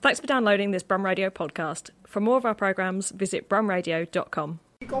Thanks for downloading this Brum Radio podcast. For more of our programmes, visit brumradio.com.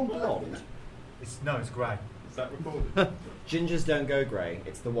 You gone blonde? No, it's grey. Is that recorded? Gingers don't go grey.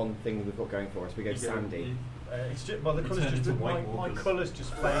 It's the one thing we've got going for us. We go sandy. It's just, well, the colour's turn just into my White Walkers. colour's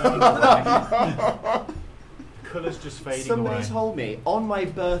just fading away. Colour's just fading Somebody away. told me on my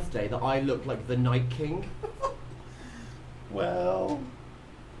birthday that I look like the Night King. Well,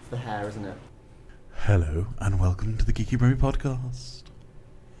 It's the hair, isn't it? hello and welcome to the Geeky Brummy podcast.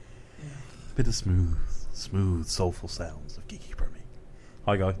 Bit of smooth, soulful sounds of Geeky Brummy.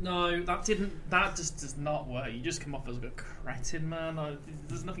 Hi, Guy. No, that just does not work. You just come off as a cretin, man.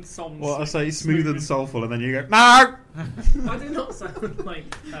 There's nothing solemn. Well, I say smooth and soulful, and then you go, no! I do not sound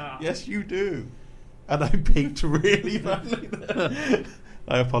like that. Yes, you do. And I peaked really badly there.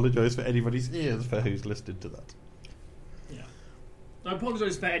 I apologise for anybody's ears for who's listened to that. Yeah. I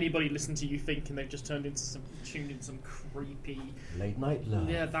apologise for anybody listening to you thinking they've just tuned into some creepy. Late night love.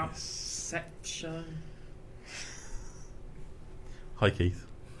 Yeah, that sex show. Hi, Keith.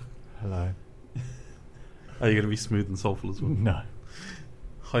 Hello. Are you going to be smooth and soulful as well? No.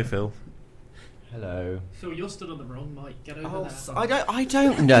 Hi, Phil. Hello. Phil, you're stood on the wrong mic. Get over there. I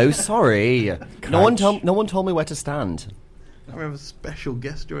don't know. Sorry. No one told me where to stand. We have a special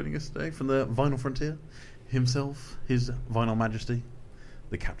guest joining us today from the Vinyl Frontier. Himself, His Vinyl Majesty,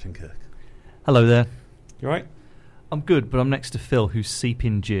 the Captain Kirk. Hello there. You right? I'm good, but I'm next to Phil, who's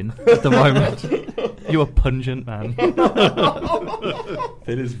seeping gin at the moment. You're a pungent man.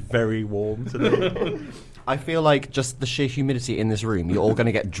 It is very warm today. I feel like just the sheer humidity in this room, you're all going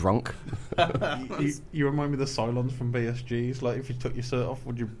to get drunk. you remind me of the Cylons from BSGs. Like, if you took your shirt off,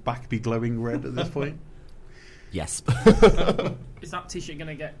 would your back be glowing red at this point? Yes. Is that t-shirt going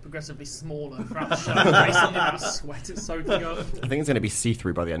to get progressively smaller throughout the show based on the amount of sweat it's soaking up? I think it's going to be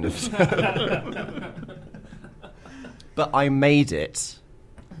see-through by the end of it. But I made it.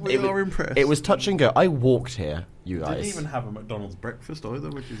 We are impressed. It was touch and go. I walked here, you guys. Didn't even have a McDonald's breakfast either,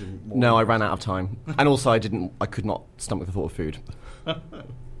 which is more. No, I ran out of time, and also I could not stomach the thought of food.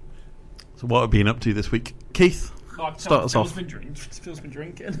 So what have you been up to this week, Keith? Start us off. Phil's been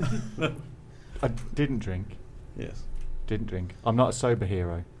drinking. I didn't drink. Yes. Didn't drink. I'm not a sober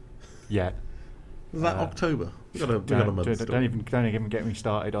hero yet. Was that October? We got a month still. Don't even get me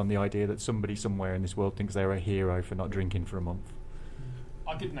started on the idea that somebody somewhere in this world thinks they're a hero for not drinking for a month.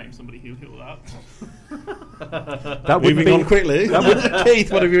 I could name somebody who'll do that. That Moving on quickly.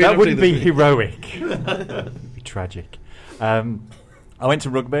 Keith, what have you been that up wouldn't to be this week? heroic. It'd be tragic. I went to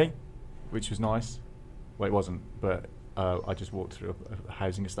rugby, which was nice. Well, it wasn't, but I just walked through a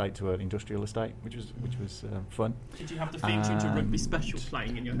housing estate to an industrial estate, which was fun. Did you have the theme tune to Rugby Special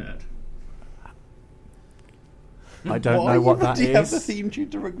playing in your head? I don't know what that Do you have the is. theme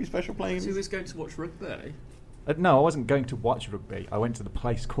tune to Rugby Special playing? Who was going to watch rugby? No, I wasn't going to watch rugby. I went to the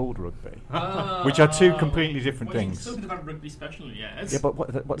place called rugby, which are two completely different well, things. You're talking about Rugby Special, yes. Yeah, but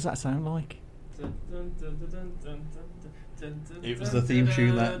what does that sound like? It was the theme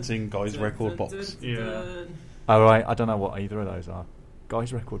tune that's in Guy's record box. Yeah. Oh, right, I don't know what either of those are.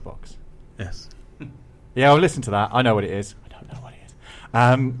 Guy's record box. Yes. Yeah, I'll listen to that. I know what it is. I don't know what it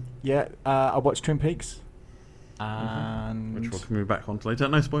is. I watched Twin Peaks. And Which we'll come back on to later.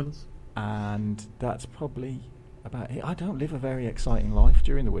 No spoilers. and that's probably about it. I don't live a very exciting life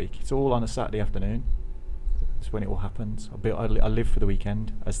during the week. It's all on a Saturday afternoon. It's when it all happens. I live for the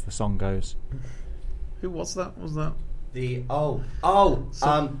weekend, as the song goes. Who was that? Was that?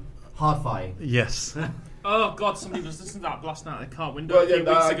 Hard-Fi. Yes. Oh God! Somebody was listening to that last night at the car window a few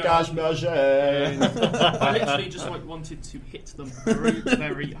weeks ago. I literally just wanted to hit them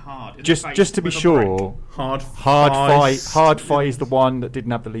very hard. In the face Just to be with a sure, Hard Hard-Fi is the one that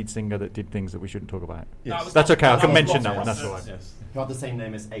didn't have the lead singer that did things that we shouldn't talk about. Yes. That's okay. I can was mention Ross that one. That's Ross. all right. Yes. Who had the same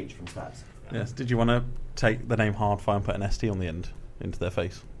name as H from Stats. Yes. Did you want to take the name Hardfire and put an ST on the end into their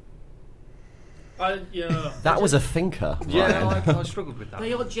face? Yeah. That was a thinker. Yeah, Ryan. I struggled with that.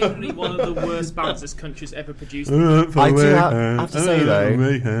 They are generally one of the worst bands this country's ever produced. I do have to say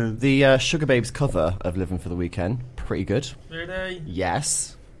though, the Sugar Babes cover of Living for the Weekend, pretty good. Really?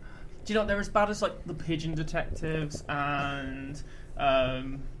 Yes. Do you know they're as bad as like the Pigeon Detectives and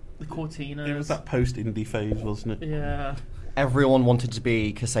the Cortinas? It was that post-indie phase, wasn't it? Yeah. Everyone wanted to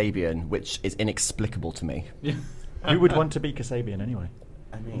be Kasabian, which is inexplicable to me. Who would want to be Kasabian anyway?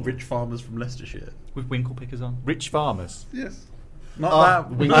 I mean, Rich farmers from Leicestershire. With winkle pickers on. Rich farmers. Yes. Not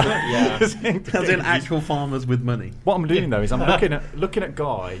that. yeah. As in actual farmers with money. What I'm doing though is I'm looking at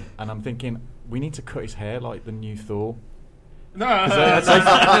Guy and I'm thinking we need to cut his hair like the new Thor. No, That's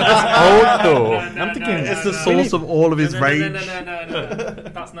old though. I'm thinking It's the source of all of his rage. No.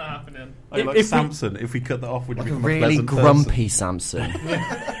 That's not happening. Are you like Samson? If we cut that off, would you Like a become a really pleasant grumpy Samson.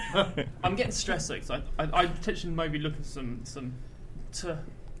 I'm getting stressed though, because I potentially maybe look at some to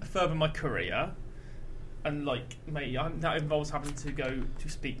further my career, and like maybe that involves having to go to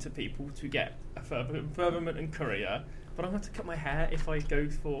speak to people to get a furtherment in career. But I'm going to have to cut my hair if I go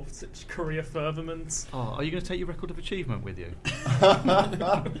for such career furtherment. Oh, are you going to take your record of achievement with you?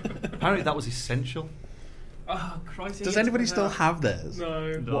 Apparently that was essential. Oh, Christ. Does anybody still have theirs?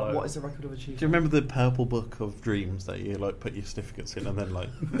 No. What is the record of achievement? Do you remember the purple book of dreams that you like put your certificates in and then like?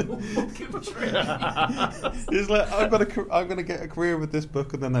 It's like I'm gonna get a career with this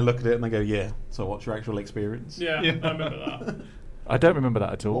book, and then they look at it and they go, yeah. So what's your actual experience? Yeah, I remember that. I don't remember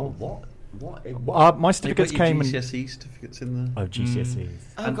that at all. What? My They certificates put your came in. GCSE certificates in there. Oh, GCSEs.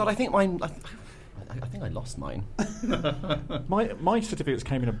 Oh God, I think mine. I think I lost mine. My certificates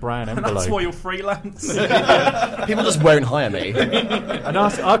came in a brown And envelope. that's why you're freelance. People just won't hire me. And our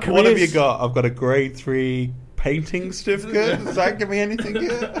careers, What have you got? I've got a grade 3 painting certificate. Does that give me anything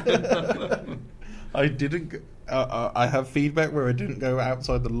yet? I didn't. I have feedback where I didn't go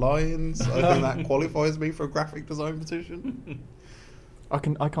outside the lines. I think that qualifies me for a graphic design position.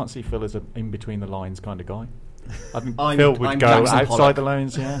 I can't see Phil as an in between the lines kind of guy. I think I'm Phil would go Jackson outside Pollock. the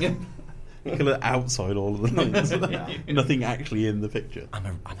lines. Yeah. You can look outside all of the lines. Nothing actually in the picture. I'm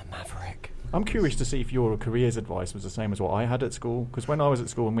a maverick. I'm curious to see if your careers advice was the same as what I had at school. Because when I was at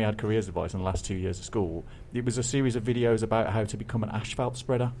school and we had careers advice in the last 2 years of school, it was a series of videos about how to become an asphalt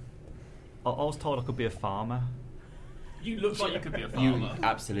spreader. I was told I could be a farmer. You look like you could be a farmer.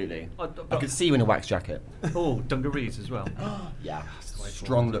 Absolutely. I could see you in a wax jacket. Oh, dungarees as well. Yeah.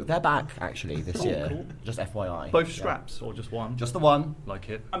 Strong look. They're back actually this year. Cool. Just FYI. Both Yeah. straps or just one? Just the one. Like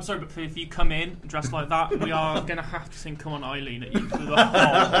it. I'm sorry, but if you come in dressed like that, we are going to have to sing "Come On, Eileen" at you for the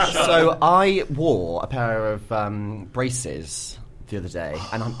whole show. So I wore a pair of braces the other day,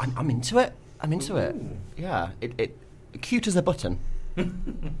 and I'm into it. I'm into it. Yeah. It cute as a button.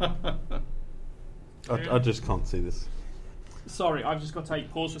 I just can't see this. Sorry, I've just got to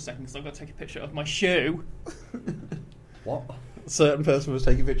pause for a second because I've got to take a picture of my shoe. What? A certain person was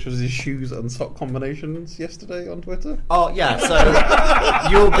taking pictures of his shoes and sock combinations yesterday on Twitter. Oh yeah, so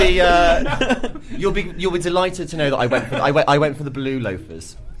you'll be delighted to know that I went for the blue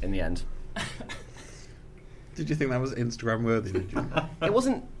loafers in the end. Did you think that was Instagram worthy? Did you? It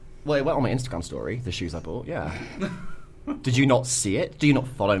wasn't. Well, it went on my Instagram story. The shoes I bought. Yeah. Did you not see it? Do you not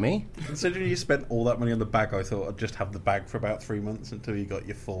follow me? Considering you spent all that money on the bag, I thought I'd just have the bag for about 3 months until you got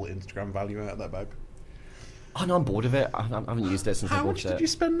your full Instagram value out of that bag. Oh no, I'm bored of it. I haven't used it since I How bought much it. did you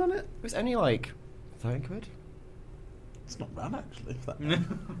spend on it? It was only like 30 quid. It's not bad actually. If that I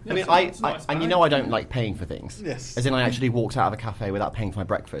mean, and you know I don't like paying for things. Yes. As in, I actually walked out of a cafe without paying for my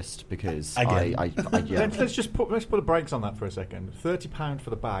breakfast because Again. yeah. Let's put the brakes on that for a second. £30 for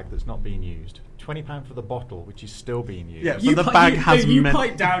the bag that's not being used. £20 for the bottle, which is still being used. Yeah, but the bag has You meant-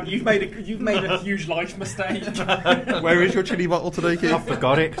 pipe down. You've made a huge life mistake. Where is your chili bottle today, Keith? I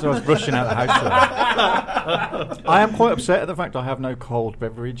forgot it because I was rushing out the house today. I am quite upset at the fact I have no cold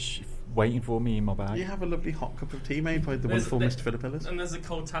beverage waiting for me in my bag. You have a lovely hot cup of tea made by the wonderful Mr. Philippillis. And there's a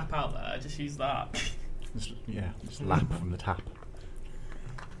cold tap out there. Just use that. Just lap from the tap.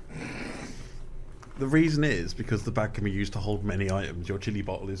 The reason is because the bag can be used to hold many items. Your chili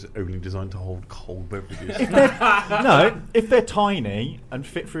bottle is only designed to hold cold beverages. If they're tiny and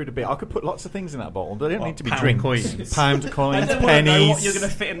fit through the bit, I could put lots of things in that bottle. They don't need to be pound drinks. coins. Pound I coins, don't want to know what pennies, you're going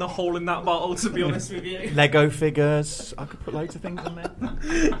to fit in the hole in that bottle. To be honest with you. Lego figures. I could put loads of things in there.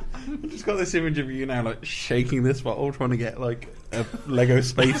 I've just got this image of you now, like shaking this bottle, trying to get like a Lego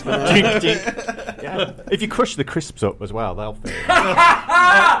space man. Dink, dink. Yeah. If you crush the crisps up as well, they'll fit.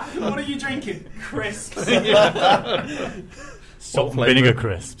 What are you drinking? Crisps. Salt and flavour? vinegar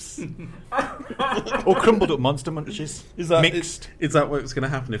crisps. Or crumbled up Monster Munchies. Mixed. Is that what's going to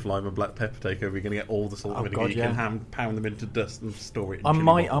happen if lime and black pepper take over? You're going to get all the salt and vinegar. God, You yeah. can pound them into dust and store it in I chili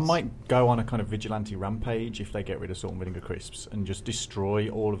might bottles. go on a kind of vigilante rampage if they get rid of salt and vinegar crisps and just destroy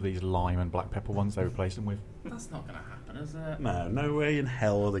all of these lime and black pepper ones they replace them with. That's not going to happen, is it? No way in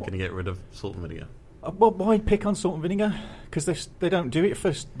hell are they going to get rid of salt and vinegar. Well, why pick on salt and vinegar? Because they don't do it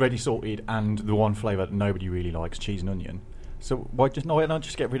for ready salted and the one flavour that nobody really likes, cheese and onion. So why not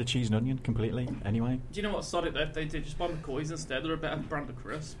just get rid of cheese and onion completely anyway? Do you know what? Sod it though. If they did just buy McCoys instead, they're a better brand of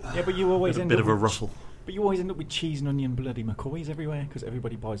crisp. Yeah, but you always It's a end bit up of a with ruffle. But you always end up with cheese and onion bloody McCoys everywhere because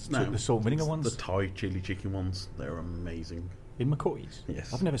everybody buys the salt and vinegar ones. The Thai chili chicken ones, they're amazing. In McCoys?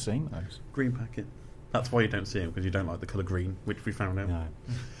 Yes. I've never seen those. Green packet. That's why you don't see them, because you don't like the colour green, which we found out.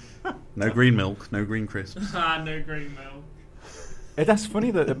 No. No green milk, no green crisps. No green milk. That's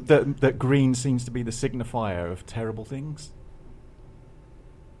funny that green seems to be the signifier of terrible things.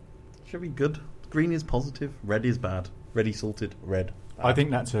 Should be good. Green is positive. Red is bad. Ready salted. Red. I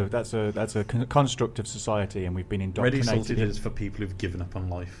think that's a construct of society, and we've been Ready indoctrinated. salted is for people who've given up on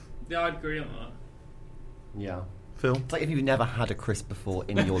life. Yeah, I'd agree on that. Yeah. Phil? It's like if you've never had a crisp before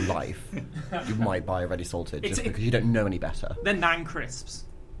in your life, you might buy a ready salted just because you don't know any better. They're Nan crisps.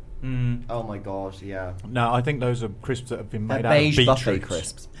 Oh my god, yeah. No, I think those are crisps that have been They're made out of beige beetroots. buffet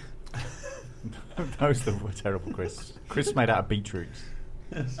crisps. Those were terrible crisps. Crisps made out of beetroots.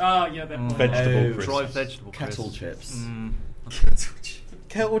 Oh, yeah, they're Vegetable crisps. Dry vegetable Kettle crisps. chips.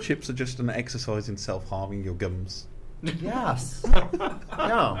 Kettle chips are just an exercise in self-harming your gums. Yes.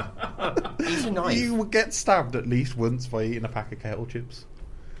 Yeah. Eat a knife. You will get stabbed at least once by eating a pack of kettle chips.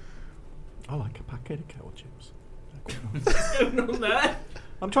 I like a packet of kettle chips. What's going on there?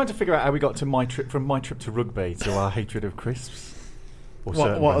 I'm trying to figure out how we got to my trip to rugby to our hatred of crisps. Or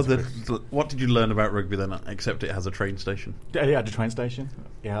certain brands of crisps. What did you learn about rugby then, except it has a train station? Yeah, at the train station.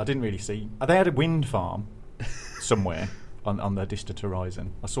 Yeah, I didn't really see. They had a wind farm somewhere on the distant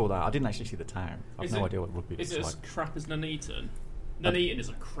horizon. I saw that. I didn't actually see the town. I've no idea what rugby Is looks it like. as crap as Nuneaton? Nuneaton is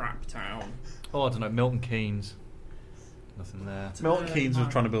a crap town. Oh, I don't know. Milton Keynes. Nothing there. Milton Keynes was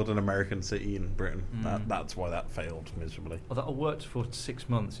trying to build an American city in Britain. Mm. That's why that failed miserably. I worked for 6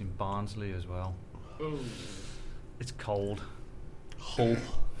 months in Barnsley as well. Ooh. It's cold. Hull.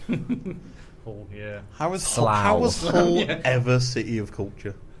 Oh, yeah. How was Slough. Hull ever city of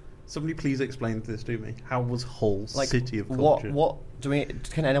culture? Somebody please explain this to me. How was Hull city of culture? What do we?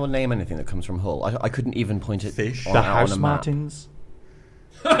 Can anyone name anything that comes from Hull? I couldn't even point it. Fish. On, The out on House a map. Martins.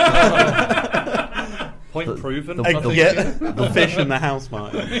 Point The- proven. the- Nothing. The fish and the house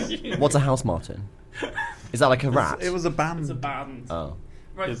martins. What's a house martin? Is that like a rat? It was a band. It's a band. Oh.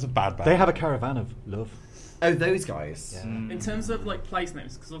 Right. It's a bad band. They have a caravan of love. Oh, those guys. In terms of like place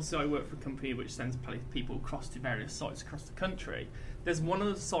names, because obviously I work for a company which sends people across to various sites across the country. There's one of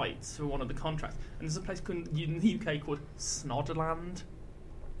the sites for one of the contracts, and there's a place in the UK called Snodderland.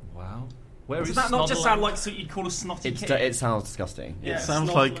 Wow. Where Does is that not just Snodderland? sound like something you'd call a snotty It kid? sounds disgusting. Yeah, It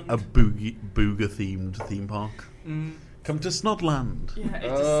sounds like a Snodland. booger themed theme park. Come to Snodland Yeah,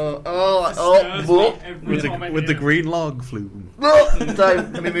 it with the green log flume.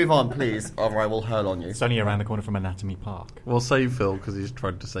 Don't. Let me move on, please, or I will hurl on you. It's only around the corner from Anatomy Park. We'll save Phil because he's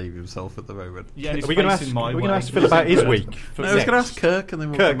trying to save himself at the moment. Yeah, Are we going to ask Phil about his week? No, I was going to ask Kirk and then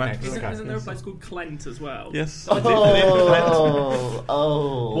we'll Kirk come back next. to Okay. Isn't there a place called Clent as well? Yes.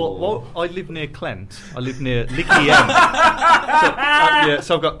 Oh. I live near Clent. I live near Licky End.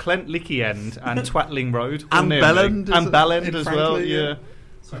 So I've got Clent, Licky End, and Twatling Road. all And near Bellend me. as- And Bellend in as Franklin, well, yeah. yeah.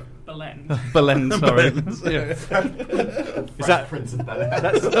 Sorry, Belen. Bellend, sorry. Is that Prince of Bel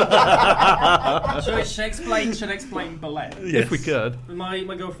Should I explain Belen? If we could. My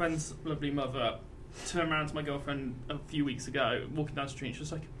girlfriend's lovely mother turned around to my girlfriend a few weeks ago, walking down the street, and she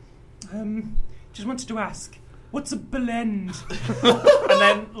was like, just wanted to ask, what's a Belend? And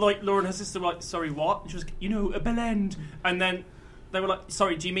then, like, Laura and her sister were like, sorry, what? And she was like, a Belend. And then they were like,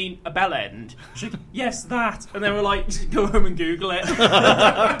 sorry, do you mean a bell end? She was like, yes, that. And they were like, go home and Google it.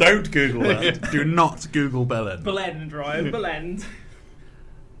 Don't Google that. Do not Google Bellend. Belend, right? Belend.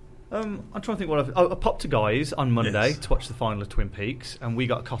 I'm trying to think what I popped to Guy's on Monday Yes. to watch the final of Twin Peaks, and we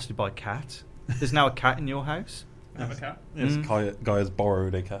got accosted by a cat. There's now a cat in your house? Have a cat. Yes, Guy has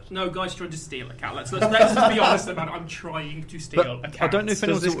borrowed a cat. No, Guy's trying to steal a cat. Let's just be honest about it. I'm trying to steal a cat. I don't know if Does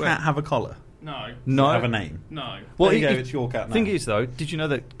anyone's this aware- cat have a collar? No. No. Have a name? No. Well, There you go, it's your cat now. Thing is, though, did you know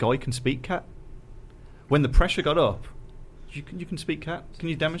that Guy can speak cat? When the pressure got up, you can speak cat. Can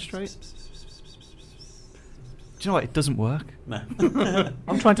you demonstrate? Do you know what? It doesn't work. No.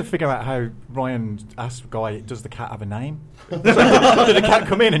 I'm trying to figure out how Ryan asked Guy, does the cat have a name? Did the cat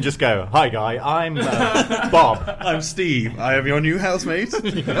come in and just go, hi Guy, I'm Bob. I'm Steve. I am your new housemate.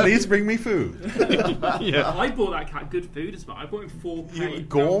 Please bring me food. Yeah. I bought that cat good food as well. I bought him You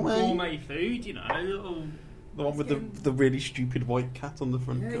gourmet? gourmet food, little. The one with the really stupid white cat on the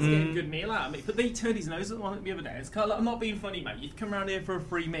front. Yeah, he's getting a good meal out of me. But they turned his nose at the one the other day. It's kind of like, I'm not being funny, mate. You've come around here for a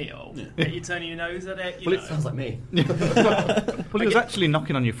free meal. Yeah. You turn your nose at it. Well, it Sounds like me. Well, he was actually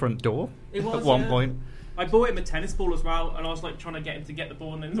knocking on your front door It was, at one yeah. point. I bought him a tennis ball as well, and I was like trying to get him to get the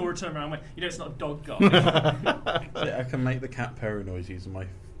ball, and then Laura turned around and went, it's not a dog guy. Yeah, I can make the cat purr noise using my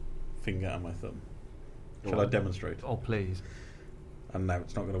finger and my thumb. Shall I demonstrate? Oh, please. And now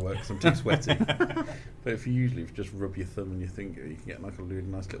it's not going to work because I'm too sweaty. But if you just rub your thumb and your finger, you can get like a really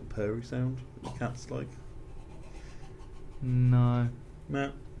nice little purry sound that your cat's like. No.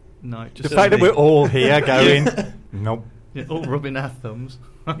 No. No. The Just fact that we're all here going, nope. all rubbing our thumbs.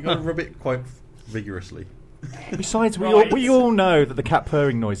 You got to rub it quite vigorously. Besides, Right. we all know that the cat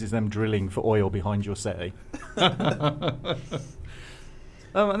purring noise is them drilling for oil behind your settee.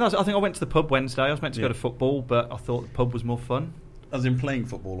 And I think I went to the pub Wednesday. I was meant to go to football, but I thought the pub was more fun. As in playing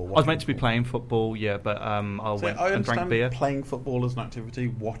football or watching I was meant to be football? playing football, yeah, but I went I and drank understand beer. playing football as an activity.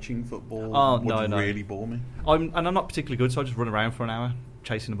 Watching football would really bore me. And I'm not particularly good, so I just run around for an hour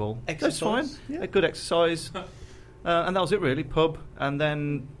chasing the ball. That's fine. Exercise, yeah. A good exercise. And that was it, really. Pub, and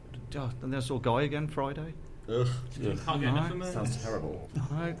then I saw Guy again Friday. Ugh. Can't get enough of me. Sounds terrible.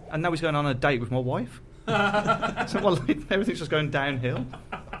 Right. And now he's going on a date with my wife. So everything's just going downhill.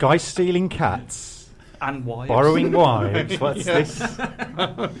 Guys stealing cats, And wives. borrowing wives. What's this?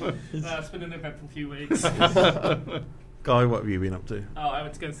 It's been an eventful few weeks. Guy, what have you been up to? I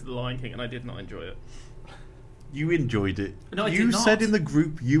went to go see The Lion King and I did not enjoy it. You enjoyed it. No, I you did not. said in the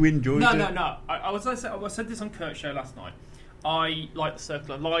group you enjoyed it. No. I said this on Kurt's show last night. I liked The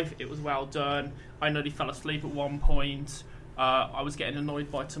Circle of Life. It was well done. I nearly fell asleep at one point. I was getting annoyed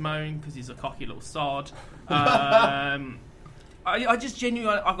by Timon because he's a cocky little sod. I just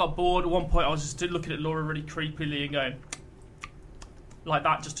genuinely, I got bored. At one point, I was just looking at Laura really creepily and going like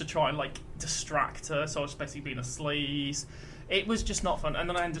that just to try and like distract her. So I was basically being a sleaze. It was just not fun. And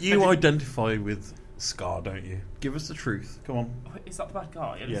then I ended up... You identify with Scar, don't you? Give us the truth. Come on. Is that the bad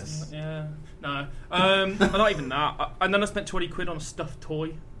guy? Yes. Yeah. No. Not even that. And then I spent 20 quid on a stuffed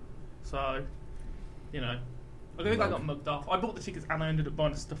toy. So, you know. I think I got mugged off. I bought the tickets and I ended up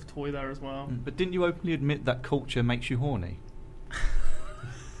buying a stuffed toy there as well. But didn't you openly admit that culture makes you horny?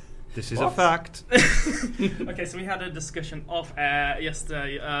 This is a fact. Okay, so we had a discussion off air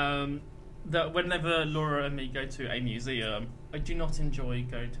yesterday that whenever Laura and me go to a museum, I do not enjoy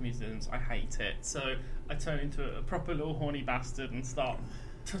going to museums. I hate it. So I turn into a proper little horny bastard and start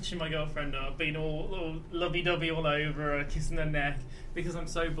touching my girlfriend up, being all lovey-dovey all over her, kissing her neck, because I'm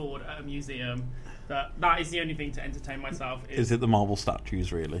so bored at a museum that is the only thing to entertain myself. Is it the marble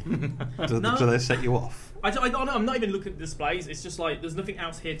statues, really? do No. they set you off? I don't know, I'm not even looking at the displays. It's just like there's nothing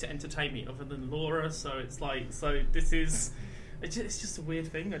else here to entertain me other than Laura. So it's like, it's just a weird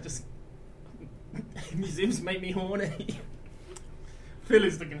thing. Museums make me horny. Phil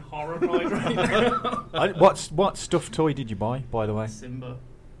is looking horrified right now. What stuffed toy did you buy, by the way? Simba.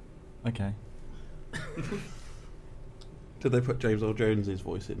 Okay. Did they put James Earl Jones's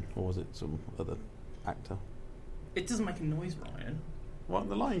voice in, or was it some other actor? It doesn't make a noise, Ryan. What,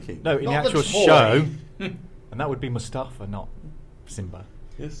 The Lion King? No, in the Not the actual toy. show, and that would be Mustafa, not Simba.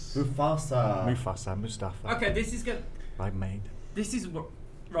 Yes. Mufasa. Mufasa, Mustafa. Okay, this is good. Right, made. This is what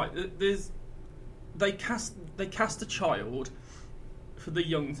right. They cast a child for the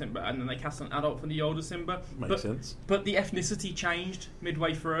young Simba, and then they cast an adult for the older Simba. Makes sense. But the ethnicity changed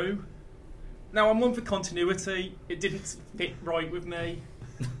midway through. Now I'm one for continuity. It didn't fit right with me.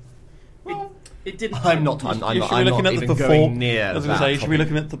 It didn't. I'm not. I'm You not. should be I'm looking not at the even perform- going near. I was going that to say, you should be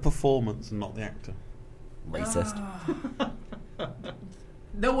topic. looking at the performance and not the actor. Racist.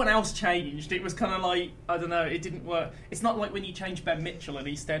 No one else changed. It was kind of like, I don't know, it didn't work. It's not like when you change Ben Mitchell in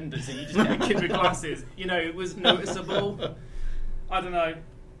EastEnders and you just get a kid with glasses. You know, it was noticeable. I don't know.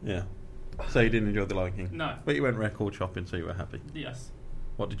 Yeah. So you didn't enjoy The Lion King? No. But you went record shopping, so you were happy. Yes.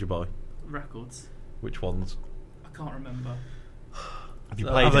 What did you buy? Records. Which ones? I can't remember. Have you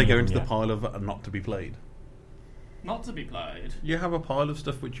Are played they any going of to them the pile of not to be played? Not to be played. You have a pile of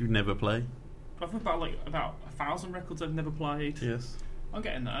stuff which you never play? I've about 1,000 records I've never played. Yes. I'm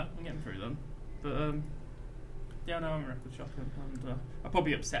getting there. I'm getting through them. But yeah, no, I'm record shopping, and I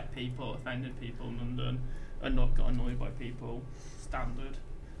probably upset people, offended people, and not got annoyed by people. Standard.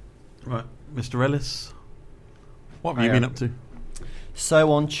 Right. Mr. Ellis, what have you Hiya. been up to?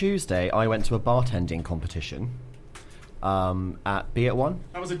 So on Tuesday, I went to a bartending competition at Be At One.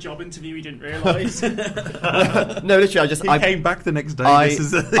 That was a job interview. You didn't realise. No, literally, He came back the next day.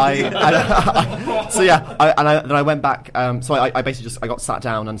 Then I went back. So I basically I got sat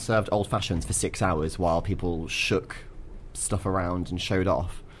down and served old fashions for 6 hours while people shook stuff around and showed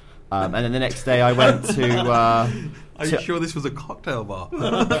off. And then the next day I went to. Are you sure this was a cocktail bar?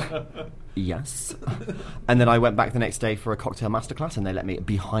 Yes. And then I went back the next day for a cocktail masterclass, and they let me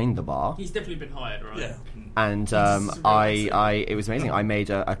behind the bar. He's definitely been hired, right? Yeah. And it was amazing. I made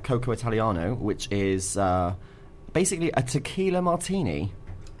a Coco Italiano, which is basically a tequila martini.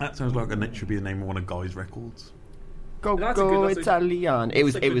 That sounds like it should be the name of one of Guy's records. Coco that's a- Italiano. It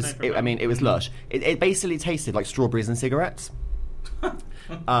was. that's a It good was. name for a It, I band. mean, it was lush. It basically tasted like strawberries and cigarettes. It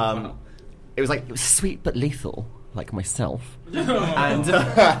was like it was sweet but lethal, like myself. And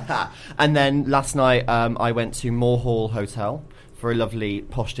then last night I went to Moor Hall Hotel for a lovely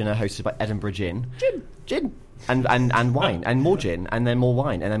posh dinner hosted by Edinburgh Gin. gin and wine and more gin and then more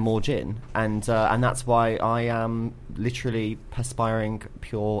wine and then more gin and that's why I am literally perspiring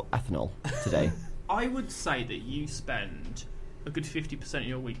pure ethanol today. I would say that you spend a good 50% of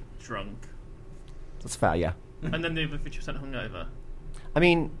your week drunk, That's fair, yeah. and then the other 50% hungover. I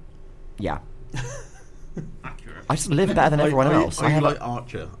mean, yeah. Accurate. I just live better than everyone else. Are I you have like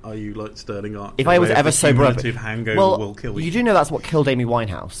Archer? Are you like Sterling Archer? if I was where ever the sober up, cumulative hangover well, will kill you. you do know that's what killed Amy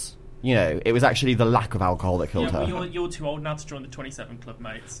Winehouse. You know, it was actually the lack of alcohol that killed her. Well, you're too old now to join the 27 Club,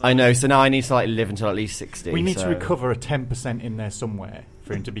 mate. So. I know, so now I need to like live until at least 60. We need to so- recover a 10% in there somewhere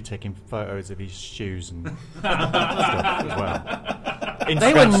for him to be taking photos of his shoes and stuff as well. They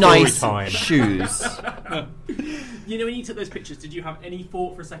were Instagram story nice time. shoes. You know, when you took those pictures, did you have any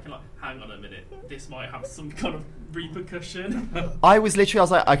thought for a second, like, hang on a minute, this might have some kind of repercussion? I was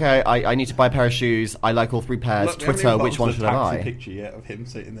like, okay, I need to buy a pair of shoes. I like all three pairs. Look, we haven't Twitter, even got which to one the should I taxi buy? picture yet of him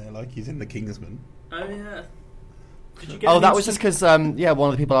sitting there like he's in the Kingsman. Oh, yeah. Did you get Oh, an that was instant- just because, yeah, one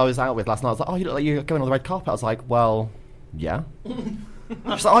of the people I was out with last night was like, oh, you look like you're going on the red carpet. I was like, well, yeah.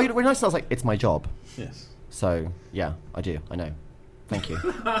 She's like, oh, you look really nice. And I was like, it's my job. Yes. So, yeah, I do. I know. Thank you.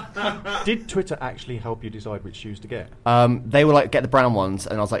 Did Twitter actually help you decide which shoes to get? They were like, get the brown ones.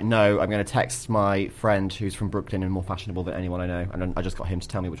 And I was like, no, I'm going to text my friend who's from Brooklyn and more fashionable than anyone I know. And then I just got him to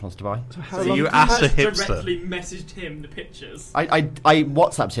tell me which ones to buy. So you asked a hipster. directly messaged him the pictures. I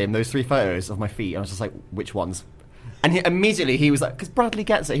WhatsApped him those 3 photos of my feet. And I was just like, which ones? And he was like, because Bradley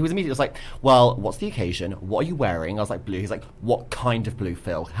gets it. He was immediately like, well, what's the occasion? What are you wearing? I was like, blue. He's like, what kind of blue,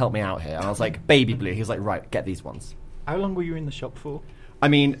 Phil? Help me out here. And I was like, baby blue. He was like, right, get these ones. How long were you in the shop for? I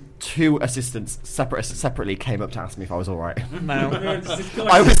mean, 2 assistants separately came up to ask me if I was all right. Now,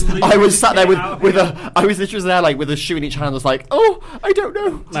 I was sat there I was literally there like with a shoe in each hand. I was like, oh, I don't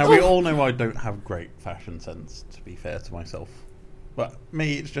know. now we all know I don't have great fashion sense, to be fair to myself. But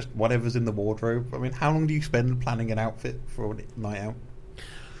me, it's just whatever's in the wardrobe. I mean, how long do you spend planning an outfit for a night out?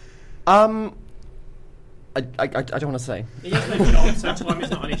 I don't want to say. He has no job, so time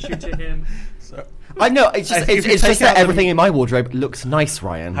is not an issue to him. So, I know it's just If you it's take just that out the- everything in my wardrobe looks nice,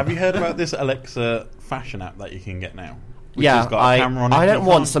 Ryan. have you heard about this Alexa fashion app that you can get now? Which Yeah, has got a camera on it I and don't you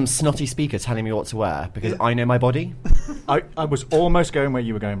want can't- some snotty speaker telling me what to wear because I know my body. I was almost going where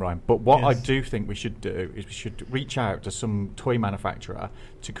you were going, Ryan. But what I Yes. do think we should do is we should reach out to some toy manufacturer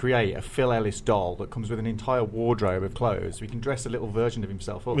to create a Phil Ellis doll that comes with an entire wardrobe of clothes. We can dress a little version of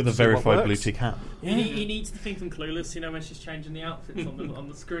himself up with a see what verified blue works. tick hat. He needs the thing from Clueless, you know, when she's changing the outfits on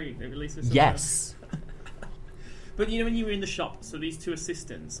the screen. They release this. Yes. But you know, when you were in the shop, so these 2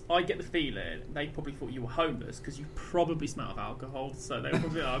 assistants, I get the feeling they probably thought you were homeless because you probably smell of alcohol. So they were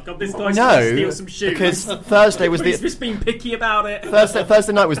probably like, oh god, this guy's trying to steal some shoes. because Thursday was He's the just being picky about it.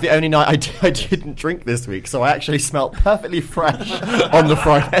 Thursday night was the only night I didn't drink this week, so I actually smelt perfectly fresh on the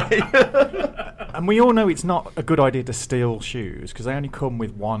Friday. And we all know it's not a good idea to steal shoes because they only come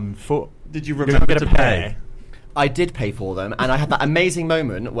with 1 foot. Did you don't remember get to a pay? pair. I did pay for them, and I had that amazing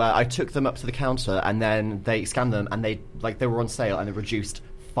moment where I took them up to the counter, and then they scanned them, and they were on sale, and they reduced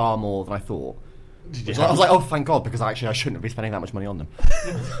far more than I thought. I was like, oh, thank God, because I shouldn't be spending that much money on them.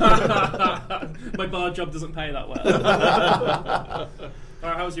 My bar job doesn't pay that well.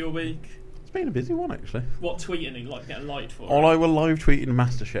 Alright, how's your week? It's been a busy one, actually. What tweeting and like getting light for? I were live tweeting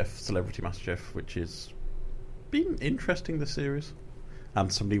MasterChef, Celebrity MasterChef, which has been interesting this series. And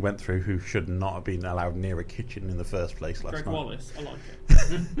somebody went through who should not have been allowed near a kitchen in the first place last Greg night. Wallace, I like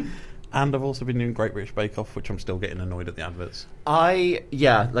it. And I've also been doing Great British Bake Off, which I'm still getting annoyed at the adverts.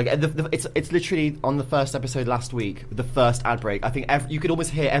 It's literally on the first episode last week, the first ad break. I think you could almost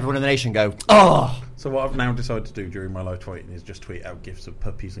hear everyone in the nation go, oh! So what I've now decided to do during my live tweeting is just tweet out gifs of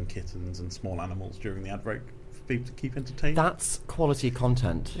puppies and kittens and small animals during the ad break for people to keep entertained. That's quality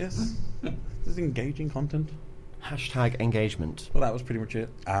content. Yes. This is engaging content. Hashtag engagement. Well, that was pretty much it.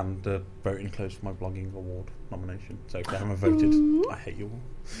 And voting closed for my blogging award nomination. So if you haven't voted, I hate you all.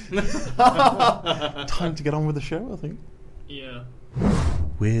 Time to get on with the show, I think. Yeah.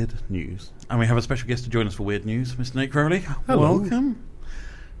 Weird news. And we have a special guest to join us for Weird News, Mr. Nate Crowley. Hello. Welcome.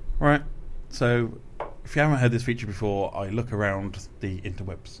 Right. So, if you haven't heard this feature before, I look around the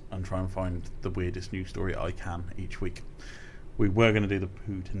interwebs and try and find the weirdest news story I can each week. We were going to do the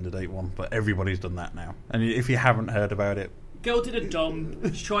Poo Tinder date one, but everybody's done that now. And if you haven't heard about it, Girl did a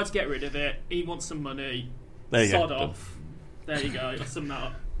dump. She tried to get rid of it. He wants some money. there you Sod go. off. There you go. I'll sum that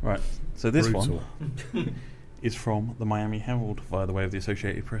up. Right. So this Brutal. one is from the Miami Herald via the way of the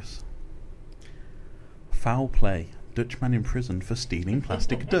Associated Press. Foul play. Dutchman imprisoned for stealing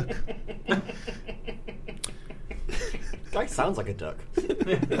plastic duck. Guy sounds like a duck.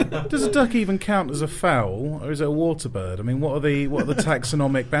 Does a duck even count as a fowl, or is it a water bird? I mean, what are the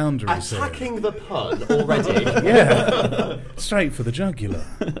taxonomic boundaries here? Attacking the pun already. Yeah, straight for the jugular.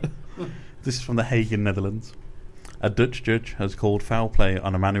 This is from the Hague in Netherlands. A Dutch judge has called foul play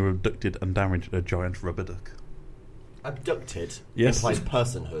on a man who abducted and damaged a giant rubber duck. Abducted Yes. implies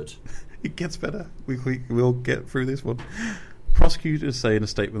personhood. It gets better. We'll get through this one. Prosecutors say in a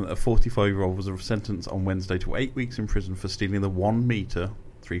statement that a 45-year-old was sentenced on Wednesday to 8 weeks in prison for stealing the 1 metre,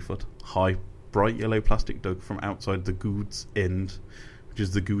 3 foot, high, bright yellow plastic duck from outside the Goods End, which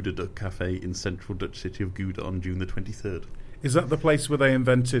is the Gouda Duck Cafe in central Dutch city of Gouda on June the 23rd. Is that the place where they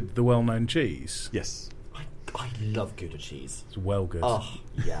invented the well-known cheese? Yes. I love Gouda cheese. It's well good. Oh,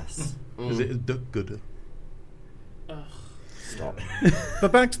 yes. Is it a duck Gouda? Stop.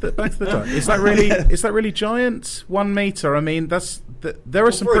 But back to the duck. Is that really giant? 1 metre. I mean, there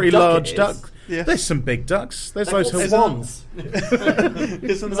are some for a pretty duck large it is. ducks. Yes. There's some big ducks. There's They're those called Hawaiian. swans.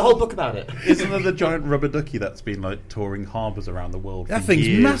 There's a whole book about it. Isn't there the giant rubber ducky that's been like touring harbours around the world? That for thing's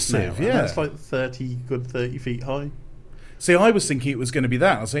years massive, now, yeah. and that's like 30 feet high. See, I was thinking it was going to be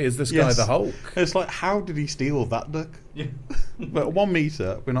that. I was saying, is this guy Yes. the Hulk? It's like, how did he steal that duck? Yeah. But 1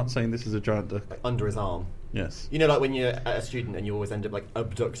 metre, we're not saying this is a giant duck. Under his arm. Yes. You know, like when you're a student and you always end up like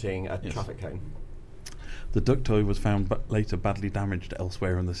abducting a Yes. traffic cone. The duck toy was found later badly damaged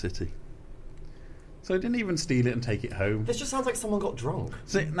elsewhere in the city. So they didn't even steal it and take it home. This just sounds like someone got drunk.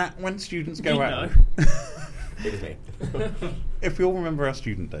 So now, when students go You out, It was me. if we all remember our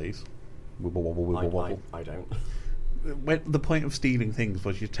student days, wibble wobble wibble wobble. I don't. When the point of stealing things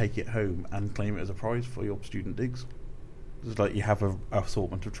was you take it home and claim it as a prize for your student digs. It's like you have a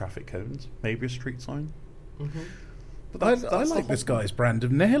assortment of traffic cones, maybe a street sign. Mm-hmm. But I that's like the this whole guy's brand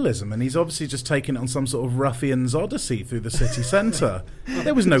of nihilism, and he's obviously just taken it on some sort of ruffian's odyssey through the city centre.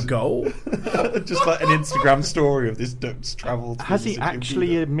 There was no goal. point. Just like an Instagram story of this duck's travelled. through Has the he city of actually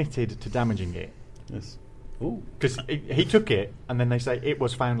Gouda. admitted to damaging it? Yes. Ooh. Because he took it, and then they say it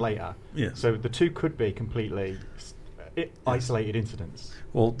was found later. Yes. So the two could be completely isolated incidents.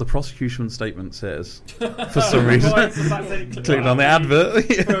 Well, the prosecution statement says, for some reason, Why is that included on the advert.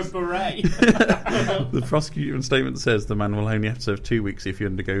 For a beret. The prosecution statement says the man will only have to serve 2 weeks if he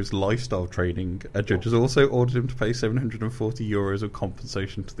undergoes lifestyle training. A judge has also ordered him to pay €740 of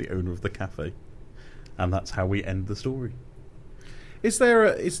compensation to the owner of the cafe. And that's how we end the story. Is there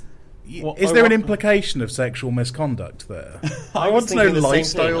What is I there an want- implication of sexual misconduct there? I was want to know thinking the same thing,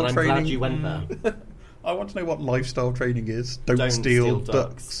 lifestyle and I'm training. glad you went there. I want to know what lifestyle training is. Don't Don't steal steal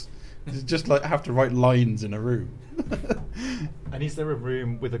ducks. It's just like have to write lines in a room. And is there a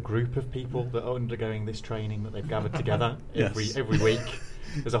room with a group of people that are undergoing this training that they've gathered together Yes. every week?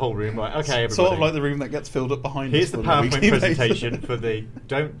 There's a whole room, right? Okay, everybody. Sort of like the room that gets filled up behind Here's us. the on a PowerPoint weekly basis. presentation for the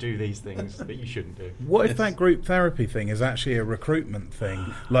don't do these things that you shouldn't do. What if Yes. that group therapy thing is actually a recruitment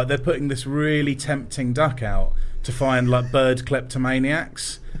thing? Like they're putting this really tempting duck out to find like bird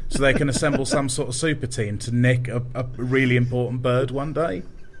kleptomaniacs so they can assemble some sort of super team to nick a really important bird one day?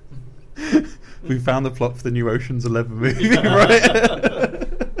 We found the plot for the new Ocean's 11 movie, right?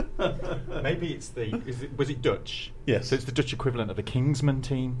 Maybe it's was it Dutch? Yes. So it's the Dutch equivalent of the Kingsman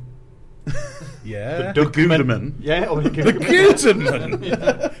team. Yeah. The Goudaman. Yeah, or The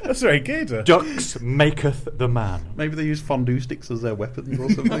Goudaman! That's very good. Ducks maketh the man. Maybe they use fondue sticks as their weapons or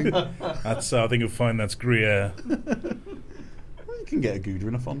something. That's I think you'll find that's Gruyere. Well, you can get a Gouda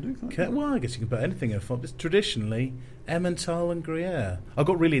in a fondue, can't you? Okay, well, I guess you can put anything in a font. It's traditionally Emmental and Gruyere. I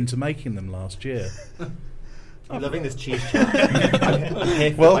got really into making them last year. I'm loving this cheese chat. I'm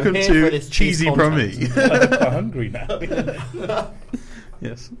here for, Welcome I'm here to for this cheese Cheesy content. Brummy. I'm quite hungry now.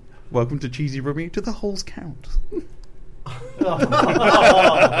 Yes. Welcome to Cheesy Brummy to the Holes Count.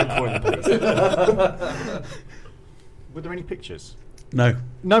 Were there any pictures? No.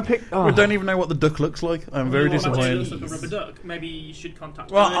 No pic. Oh. We don't even know what the duck looks like. I'm very Well, actually, it disappointed. looks like a rubber duck. Maybe you should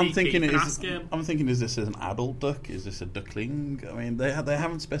contact Well, Birdie I'm thinking Keith it and is. ask him. I'm thinking, is this an adult duck? Is this a duckling? I mean, they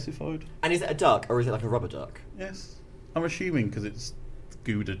haven't specified. And is it a duck or is it like a rubber duck? Yes, I'm assuming because it's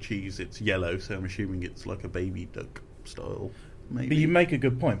Gouda cheese, it's yellow, so I'm assuming it's like a baby duck style. Maybe. But you make a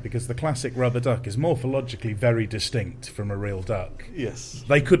good point, because the classic rubber duck is morphologically very distinct from a real duck. Yes.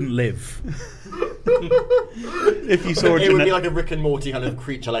 They couldn't live. If you saw a It would be like a Rick and Morty kind of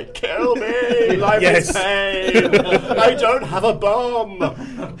creature, like, kill me, life Yes. is pain, I don't have a bomb.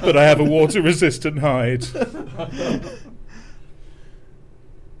 But I have a water-resistant hide.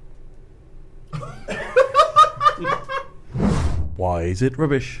 Why is it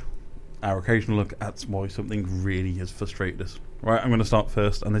rubbish? Our occasional look at why something really has frustrated us. Right, I'm going to start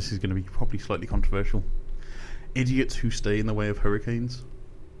first, and this is going to be probably slightly controversial. Idiots who stay in the way of hurricanes.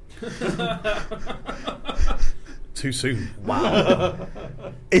 Too soon. Wow.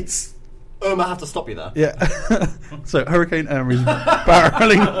 It's I have to stop you there. yeah. So Hurricane Irma is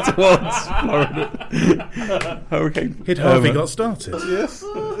barreling towards Florida. Hurricane It hardly Irma. got started. Yes,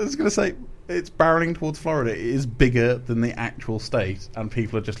 I was going to say it's barreling towards Florida. It is bigger than the actual state, and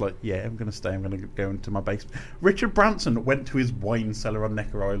people are just like, "Yeah, I'm going to stay. I'm going to go into my basement." Richard Branson went to his wine cellar on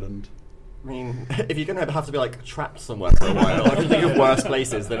Necker Island. I mean, if you're going to have to be like trapped somewhere for a while, I can think of worse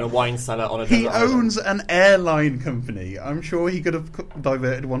places than a wine cellar on a He desert island. owns an airline company. I'm sure he could have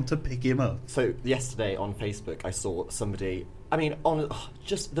diverted one to pick him up. So yesterday on Facebook, I saw somebody. I mean, on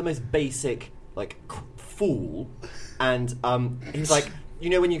just the most basic fool, and he was like, you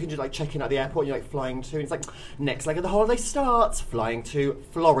know, when you can just like check in at the airport, and you're like flying to, and it's like next leg of the holiday starts, flying to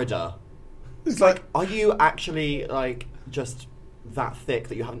Florida. It's like, Are you actually like just that thick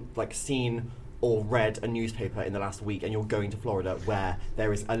that you haven't like seen or read a newspaper in the last week, and you're going to Florida where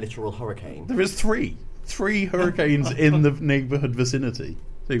there is a literal hurricane? there is three hurricanes in the neighbourhood vicinity.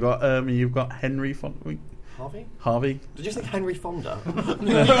 So you've got Henry Harvey. Did you say Henry Fonda?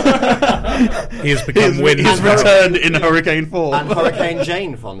 He has become wind. He's returned in Hurricane 4. And Hurricane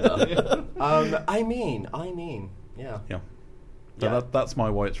Jane Fonda. I mean, yeah. Yeah. So that's my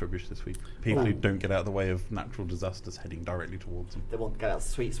why it's rubbish this week. People who don't get out of the way of natural disasters heading directly towards them. They won't get that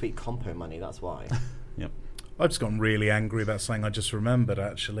sweet, sweet compo money, that's why. Yep. I've just gotten really angry about something I just remembered,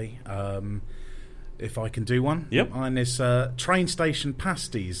 actually. If I can do one. Yep. Mine is train station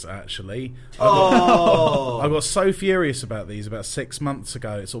pasties, actually. I Oh! got so furious about these about 6 months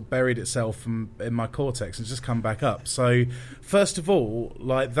ago. It sort of buried itself in my cortex and it's just come back up. So, first of all,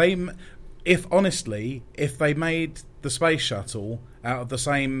 like if they made the space shuttle out of the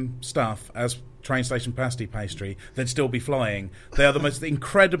same stuff as train station pasty pastry, they'd still be flying. They are the most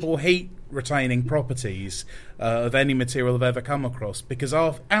incredible heat retaining properties of any material I've ever come across, because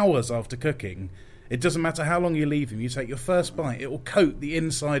hours after cooking, it doesn't matter how long you leave them, you take your first bite, it will coat the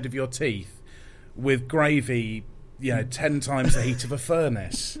inside of your teeth with gravy, 10 times the heat of a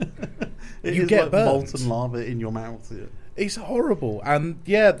furnace. You get like burnt. molten lava in your mouth. Yeah. It's horrible. And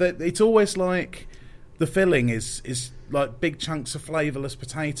it's always like the filling is like big chunks of flavourless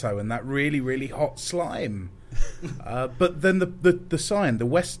potato and that really, really hot slime. But then the sign, the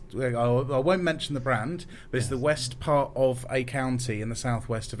West, I won't mention the brand, but it's the west part of a county in the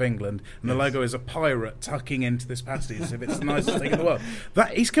southwest of England, and the logo is a pirate tucking into this pasty as if it's the nicest thing in the world.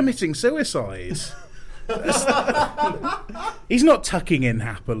 He's committing suicide. He's not tucking in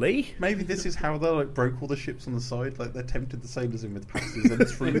happily. Maybe this is how they broke all the ships on the side. Like they tempted the sailors in with pasties and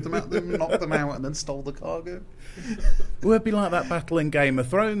threw them at them, knocked them out, and then stole the cargo. It would be like that battle in Game of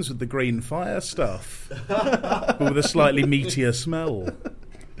Thrones with the green fire stuff, but with a slightly meatier smell.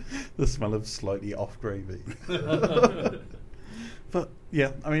 The smell of slightly off gravy. But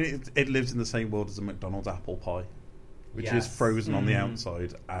yeah, I mean, it lives in the same world as a McDonald's apple pie, which is Yes. frozen on the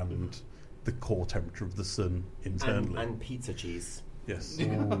outside and the core temperature of the sun internally. And pizza cheese. Yes.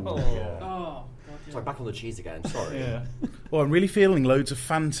 Yeah. Oh, God, yeah. Sorry, back on the cheese again. Sorry. Yeah. Well, I'm really feeling loads of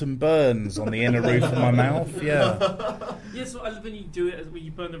phantom burns on the inner roof of my mouth. Yeah. Yeah, so I love when you do it, when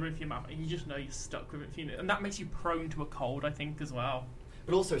you burn the roof of your mouth, and you just know you're stuck with it, and that makes you prone to a cold, I think, as well.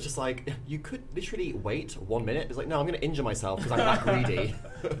 But also, it's just like, you could literally wait 1 minute. It's like, no, I'm going to injure myself because I'm that greedy.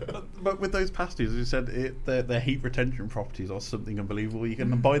 But with those pasties, as you said, their heat retention properties are something unbelievable. You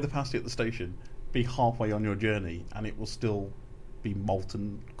can buy the pasty at the station, be halfway on your journey, and it will still be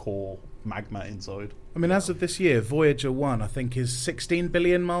molten core magma inside. I mean, as of this year, Voyager 1, I think, is 16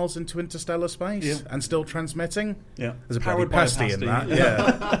 billion miles into interstellar space Yeah. and still transmitting. Yeah, There's a bloody Powered by a pasty in pasty. that.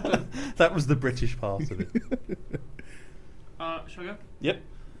 Yeah. That was the British part of it. Shall I go? Yep.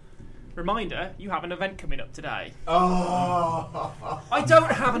 Reminder, you have an event coming up today. Oh. I don't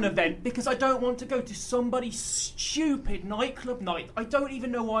have an event because I don't want to go to somebody's stupid nightclub night. I don't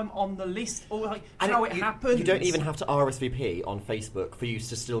even know why I'm on the list or like how it happens. You don't even have to RSVP on Facebook for you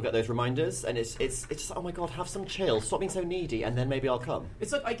to still get those reminders. And it's just, oh my God, have some chill. Stop being so needy, and then maybe I'll come.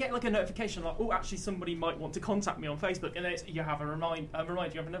 It's like I get like a notification like, oh, actually somebody might want to contact me on Facebook, and then it's, you have a reminder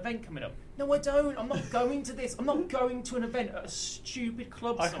you have an event coming up. No, I don't. I'm not going to this. I'm not going to an event at a stupid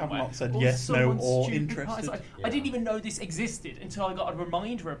club I have somewhere. not said or yes, no, someone's or stupid interested. party. Yeah. I didn't even know this existed until I got a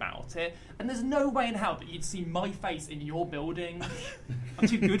reminder about it, and there's no way in hell that you'd see my face in your building. I'm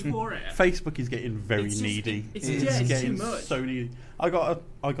too good for it. Facebook is getting very It's just- needy. it's getting too much. so needy. I got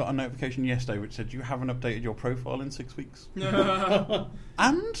a notification yesterday which said you haven't updated your profile in 6 weeks. And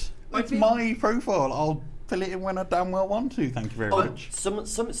I it's feel- my profile. I'll fill it in when I damn well want to. Thank you very much. Some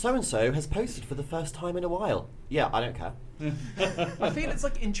so and so has posted for the first time in a while. Yeah, I don't care. I feel it's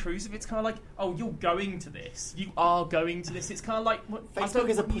like intrusive. It's kind of like, oh, you're going to this. You are going to this. It's kind of like Facebook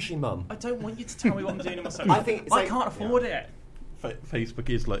is a pushy mum. I don't want you to tell me what I'm doing in my social. I think it's like, can't afford it.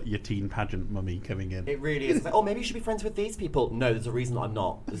 Facebook is like your teen pageant mummy coming in. It really is. It's like, oh, maybe you should be friends with these people. No, there's a reason that I'm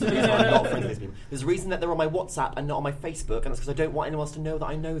not. There's a reason I'm not friends with these people. There's a reason that they're on my WhatsApp and not on my Facebook, and it's because I don't want anyone else to know that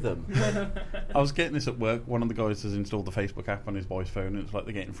I know them. I was getting this at work. One of the guys has installed the Facebook app on his wife's phone, and it's like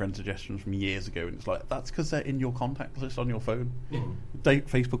they're getting friend suggestions from years ago, and it's like, that's because they're in your contact list on your phone.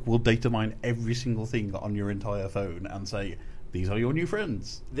 Facebook will data mine every single thing on your entire phone and say, these are your new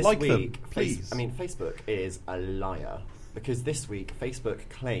friends. This like week, them, please. Facebook is a liar. Because this week, Facebook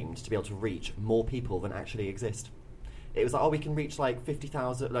claimed to be able to reach more people than actually exist. It was like, oh, we can reach like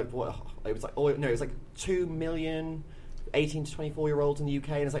 50,000, like what? It was like, oh no, it was like 2 million 18 to 24-year-olds in the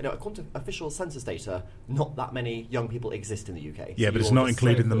UK, and it's like, no, according to official census data, not that many young people exist in the UK. Yeah, so but it's not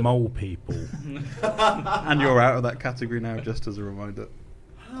including the mole people. And you're out of that category now, just as a reminder.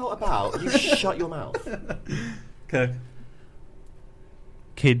 How about you shut your mouth? Kirk.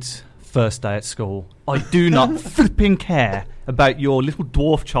 Kids' first day at school. I do not flipping care about your little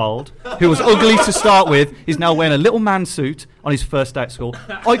dwarf child who was ugly to start with, is now wearing a little man suit on his first day at school.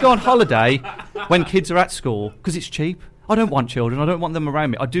 I go on holiday when kids are at school because it's cheap. I don't want children. I don't want them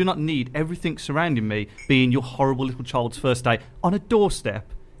around me. I do not need everything surrounding me being your horrible little child's first day on a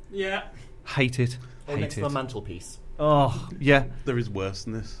doorstep. Yeah. Hate it. Or next Hate to it. a mantelpiece. Oh, yeah. There is worse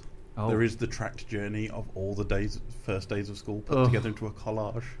than this. Oh. There is the tracked journey of all the first days of school put together into a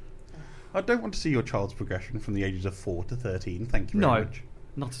collage. I don't want to see your child's progression from the ages of 4 to 13. Thank you very much.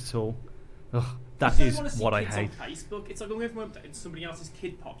 Not at all. Ugh, that I is want to see what I kids hate. on Facebook. It's like going from update and somebody else's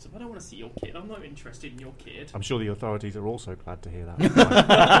kid pops up. I don't want to see your kid. I'm not interested in your kid. I'm sure the authorities are also glad to hear that.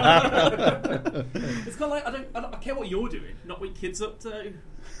 It's kind of like I care what you're doing, not what your kid's up to.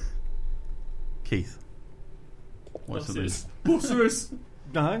 Keith. What's the news? Buses.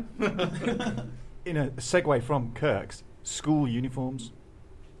 No. In a segue from Kirk's, school uniforms.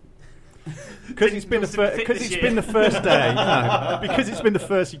 Because it's been the first day. No, because it's been the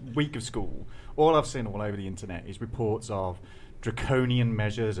first week of school. All I've seen all over the internet is reports of draconian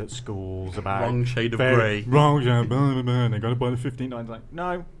measures at schools about Wrong shade of grey. Wrong shade. They're going to buy the 15.9. Like,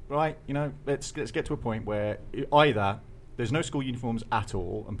 no, right? Let's get to a point where either there's no school uniforms at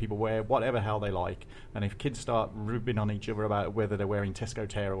all, and people wear whatever hell they like. And if kids start ribbing on each other about whether they're wearing Tesco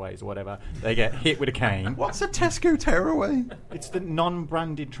tearaways or whatever, they get hit with a cane. What's a Tesco tearaway? It's the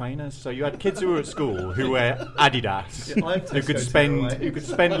non-branded trainers. So you had kids who were at school who wear Adidas, who could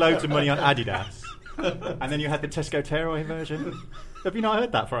spend loads of money on Adidas, and then you had the Tesco tearaway version. Have you not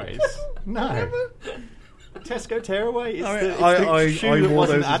heard that phrase? No. Tesco tearaway is the shoe I that wore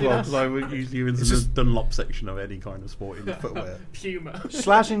wasn't those as well Adidas. because I was usually in the Dunlop section of any kind of sporting footwear. Puma.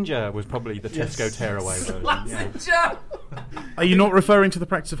 Slazenger was probably the Tesco tearaway version. Yeah. Are you not referring to the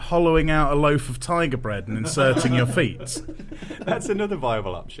practice of hollowing out a loaf of tiger bread and inserting your feet? That's another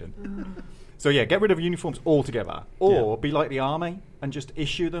viable option. So yeah, get rid of uniforms altogether, or be like the army and just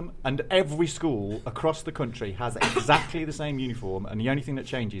issue them. And every school across the country has exactly the same uniform, and the only thing that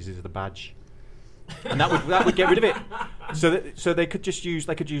changes is the badge. And that would get rid of it. So they could just use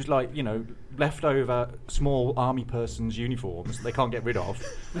like leftover small army person's uniforms they can't get rid of,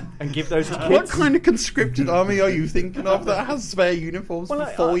 and give those to kids. What kind of conscripted army are you thinking of that has spare uniforms for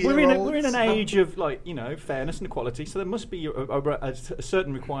 4-year-olds? We're in an age of fairness and equality, so there must be a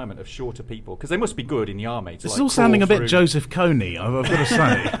certain requirement of shorter people because they must be good in the army. This is all sounding a bit Joseph Kony, I've got to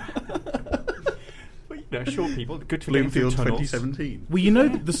say. Short people, good for Bloomfield tunnels. 2017. Well,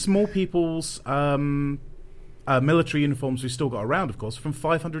 the small people's military uniforms we still got around, of course, from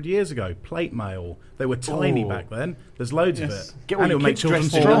 500 years ago. Plate mail. They were tiny back then. There's loads of it. Get all and your it'll make kids children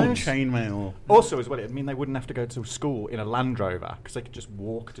dressed strong. Chainmail. Also, as well, it mean they wouldn't have to go to school in a Land Rover because they could just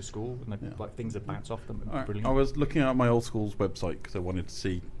walk to school and things that bounce off them. Right. Brilliant. I was looking at my old school's website because I wanted to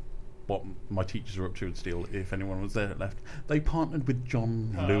see what my teachers were up to at Steel, if anyone was there left. They partnered with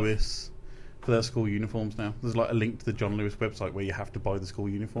John Lewis for their school uniforms now. There's like a link to the John Lewis website where you have to buy the school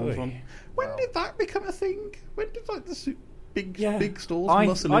uniforms on. When did that become a thing? When did the big stores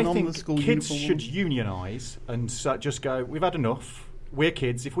muscle in on the school kids uniforms? should unionise and just go, we've had enough. We're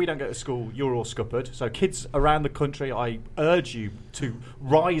kids. If we don't go to school, you're all scuppered. So kids around the country, I urge you to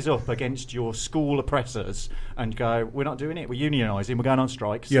rise up against your school oppressors and go, we're not doing it. We're unionising. We're going on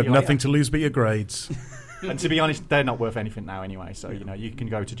strikes. You have nothing to lose but your grades. And to be honest, they're not worth anything now anyway. So, you can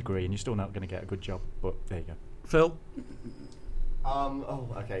go to degree and you're still not going to get a good job. But there you go. Phil?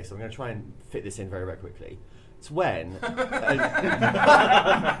 Okay, so I'm going to try and fit this in very, very quickly. It's when...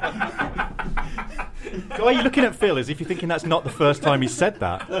 Why are you looking at Phil as if you're thinking that's not the first time he said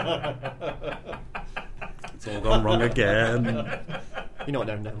that? It's all gone wrong again. You know what?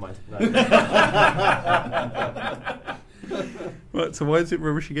 No, never mind. No. Right, so why is it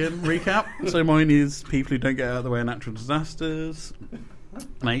rubbish again? Recap. So mine is people who don't get out of the way of natural disasters.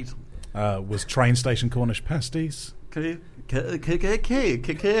 Nate. Was Train Station Cornish pasties. Keith and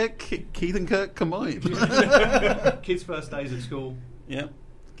Kirk combined. Kids' first days at school. Yeah.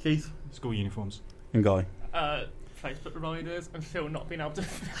 Keith. School uniforms. And Guy. Facebook reminders and Phil not being able to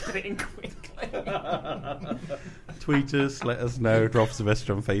fit it in quickly. Tweet us, let us know, drop us a message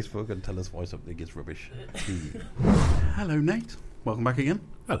on Facebook and tell us why something is rubbish to you. Hello, Nate. Welcome back again.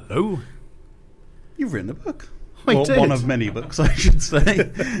 Hello. You've written a book. I Or did. one of many books, I should say.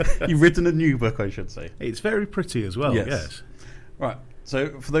 You've written a new book, I should say. It's very pretty as well, yes. Right.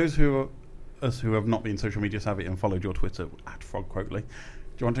 So, for those who have not been social media savvy and followed your Twitter at FrogQuotely, do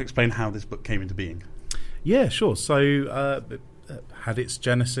you want to explain how this book came into being? Yeah, sure. So, it had its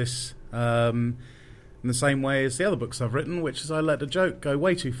genesis in the same way as the other books I've written, which is I let a joke go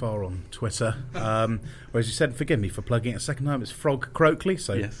way too far on Twitter. Whereas you said, forgive me for plugging it a second time, it's Frog Croakley,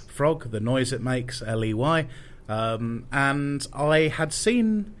 so Yes. frog, the noise it makes, Ley. And I had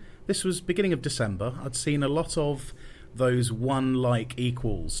seen, this was beginning of December, I'd seen a lot of those one like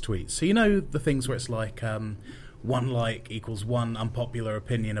equals tweets. So you know the things where it's like one like equals one unpopular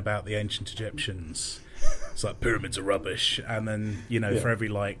opinion about the ancient Egyptians. It's like pyramids are rubbish, and then, you know, for every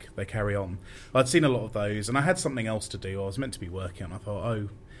like, they carry on. I'd seen a lot of those, and I had something else to do. I was meant to be working on. I thought, oh,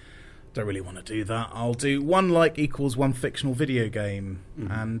 don't really want to do that. I'll do one like equals one fictional video game,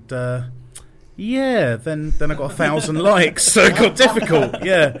 and yeah, then I got 1,000 likes, so it got difficult.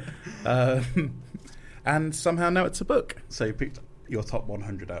 Yeah, and somehow now it's a book. So you picked your top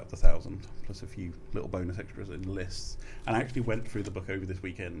 100 out of the 1,000, plus a few little bonus extras in lists, and I actually went through the book over this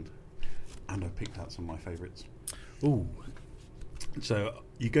weekend, and I picked out some of my favourites. Ooh. So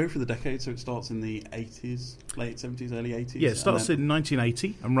you go through the decade, so it starts in the 80s, late 70s, early 80s. Yeah, it starts in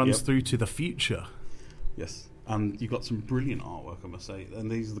 1980 and runs Yep. through to the future. Yes, and you've got some brilliant artwork, I must say, and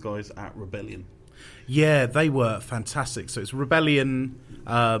these are the guys at Rebellion. Yeah, they were fantastic. So it's Rebellion,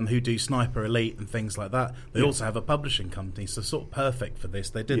 who do Sniper Elite and things like that. They also have a publishing company, so sort of perfect for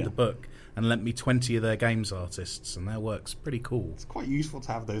this. They did the book and lent me 20 of their games artists, and their work's pretty cool. It's quite useful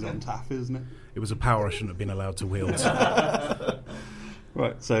to have those on tap, isn't it? It was a power I shouldn't have been allowed to wield.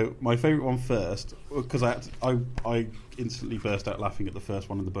 Right, so my favourite one first, because I instantly burst out laughing at the first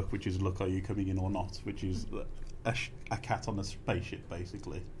one in the book, which is Look, Are You Coming In or Not, which is a cat on a spaceship,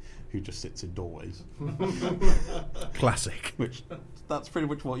 basically, who just sits in doorways. Classic. Which, that's pretty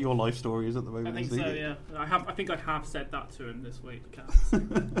much what your life story is at the moment, I think isn't so, it? yeah. I think I have said that to him this week. Cats.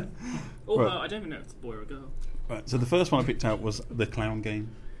 Although Right. I don't even know if it's a boy or a girl. Right, so the first one I picked out was The Clown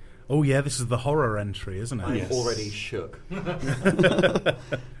Game. Oh, yeah, this is the horror entry, isn't it? I'm Yes. already shook.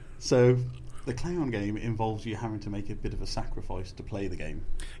 So, The Clown Game involves you having to make a bit of a sacrifice to play the game.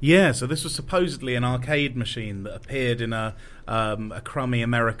 Yeah, so this was supposedly an arcade machine that appeared in a crummy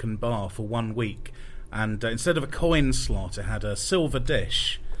American bar for 1 week. And instead of a coin slot, it had a silver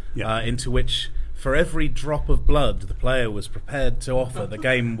dish into which, for every drop of blood the player was prepared to offer, the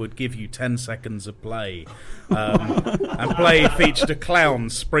game would give you 10 seconds of play. And play featured a clown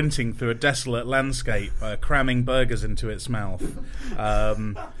sprinting through a desolate landscape, cramming burgers into its mouth.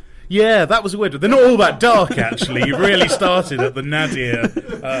 Yeah, that was weird. They're not all that dark, actually. You really started at the nadir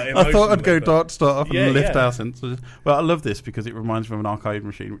I thought I'd go emotion dark, start off, Yeah, and lift yeah. our senses. Well, I love this because it reminds me of an arcade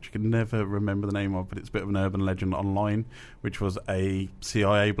machine, which I can never remember the name of, but it's a bit of an urban legend online, which was a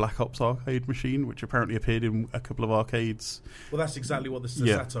CIA Black Ops arcade machine, which apparently appeared in a couple of arcades, Well, that's exactly what this is a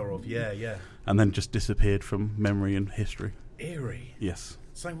Yeah. satire of. Yeah, yeah. and then just disappeared from memory and history. Eerie. Yes.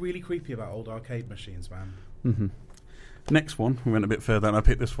 Something really creepy about old arcade machines, man. Mm-hmm. Next one, we went a bit further, and I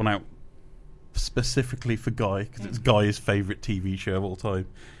picked this one out specifically for Guy, because it's Guy's favourite TV show of all time,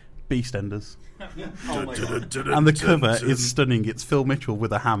 BeastEnders. Oh my God. And the cover is stunning. It's Phil Mitchell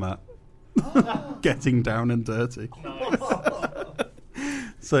with a hammer getting down and dirty.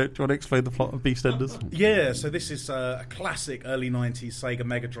 So, do you want to explain the plot of BeastEnders? Yeah, so this is a classic early 90s Sega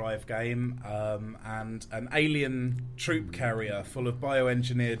Mega Drive game, and an alien troop carrier full of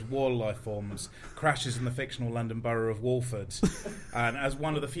bioengineered war life forms crashes in the fictional London borough of Walford. And as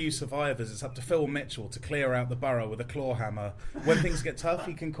one of the few survivors, it's up to Phil Mitchell to clear out the borough with a claw hammer. When things get tough,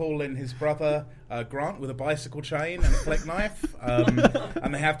 he can call in his brother Grant with a bicycle chain and a flick knife,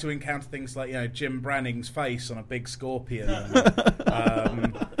 and they have to encounter things like, you know, Jim Branning's face on a big scorpion,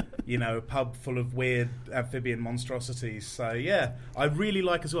 and, you know, a pub full of weird amphibian monstrosities. So yeah, I really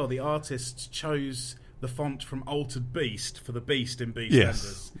like as well the artists chose the font from Altered Beast for the beast in BeastEnders.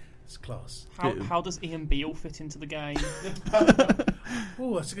 Yes. It's class. How does Ian Beale fit into the game?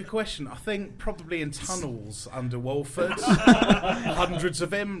 Oh, that's a good question. I think probably in tunnels under Walford. Hundreds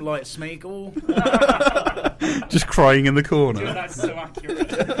of him, like Smeagol. Just crying in the corner. Dude, that's so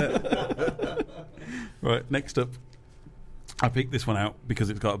accurate. Right, next up. I picked this one out because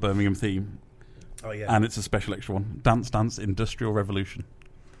it's got a Birmingham theme. Oh, yeah. And it's a special extra one. Dance Dance Industrial Revolution.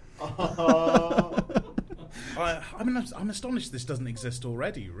 I'm astonished this doesn't exist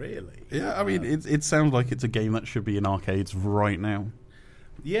already, really. Yeah, I mean, it sounds like it's a game that should be in arcades right now.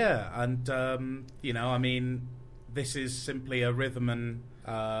 Yeah, and, I mean, this is simply a rhythm and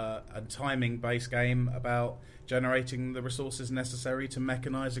timing-based game about generating the resources necessary to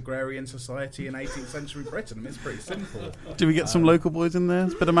mechanise agrarian society in 18th century Britain. I mean, it's pretty simple. Do we get some local boys in there?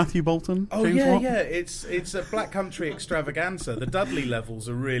 It's a bit of Matthew Bolton? Oh, James yeah, Watt? yeah. It's a Black Country extravaganza. The Dudley levels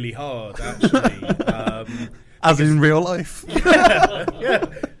are really hard, actually. As in real life? Yeah.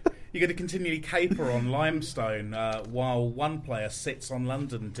 You're going to continually caper on limestone while one player sits on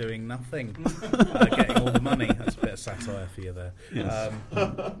London doing nothing, getting all the money. That's a bit of satire for you there. Yes.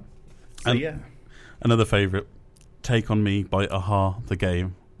 Yeah. Another favourite, Take On Me by Aha, the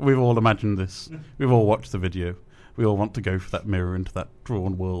game. We've all imagined this. We've all watched the video. We all want to go for that mirror into that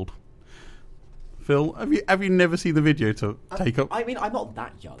drawn world. Phil, have you never seen the video to Take Up? I mean, I'm not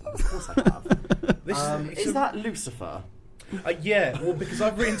that young. Of course I have. Is that Lucifer? Yeah, well, because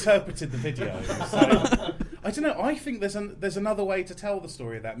I've reinterpreted the video. So, I don't know. I think there's another way to tell the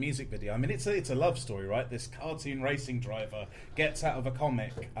story of that music video. I mean, it's a love story, right? This cartoon racing driver gets out of a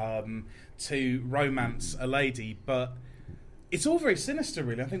comic to romance a lady, but it's all very sinister,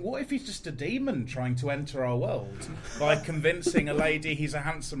 really. I think, what if he's just a demon trying to enter our world by convincing a lady he's a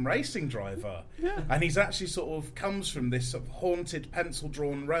handsome racing driver? Yeah. And he's actually sort of comes from this sort of haunted,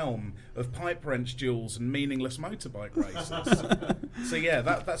 pencil-drawn realm of pipe wrench duels and meaningless motorbike races. So yeah,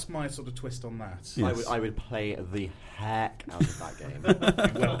 that's my sort of twist on that. Yes. I would play the heck out of that game.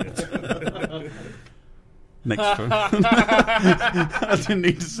 Next one. I didn't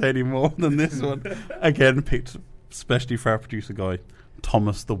need to say any more than this one. Again, picked especially for our producer guy,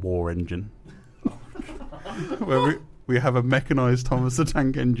 Thomas the War Engine. Where we have a mechanised Thomas the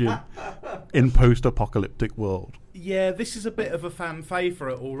Tank Engine in post-apocalyptic world. Yeah, this is a bit of a fan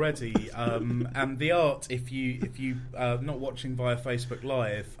favourite already, and the art. If you not watching via Facebook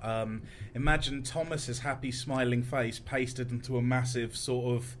Live, imagine Thomas's happy smiling face pasted into a massive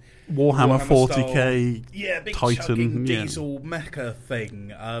sort of Warhammer 40k, big Titan chugging diesel mecha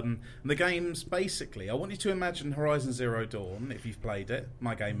thing. And the game's basically, I want you to imagine Horizon Zero Dawn, if you've played it,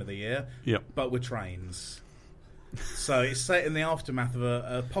 my game of the year, but with trains. So it's set in the aftermath of an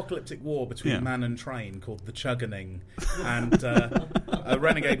apocalyptic war between man and train called the Chuggening, and a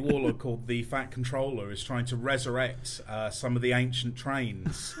renegade warlord called the Fat Controller is trying to resurrect some of the ancient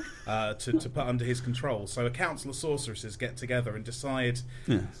trains to put under his control. So a council of sorceresses get together and decide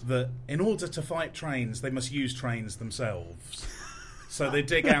that in order to fight trains, they must use trains themselves. So they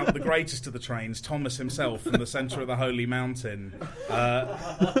dig out the greatest of the trains, Thomas himself, from the centre of the Holy Mountain,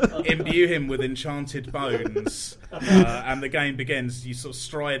 imbue him with enchanted bones, and the game begins. You sort of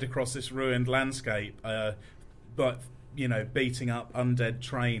stride across this ruined landscape, but beating up undead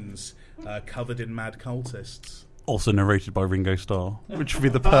trains covered in mad cultists. Also narrated by Ringo Starr, which would be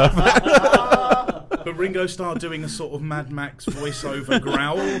the perfect. But Ringo Starr doing a sort of Mad Max voiceover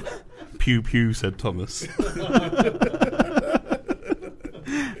growl. Pew pew, said Thomas.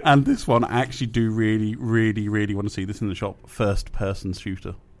 And this one, I actually do really, really, really want to see this in the shop. First-person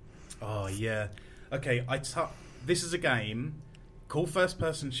shooter. Oh, yeah. Okay, this is a game called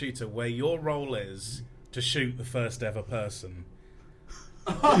First-Person Shooter where your role is to shoot the first ever person.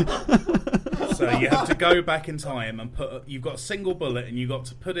 So you have to go back in time and you've got a single bullet and you've got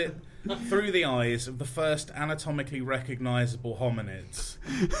to put it through the eyes of the first anatomically recognisable hominids.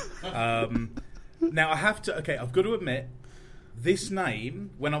 Now, I've got to admit, this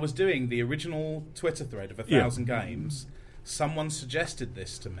name, when I was doing the original Twitter thread of 1,000 games, someone suggested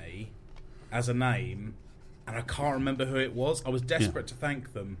this to me as a name, and I can't remember who it was. I was desperate to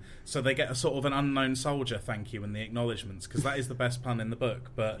thank them, so they get a sort of an unknown soldier thank you in the acknowledgements, because that is the best pun in the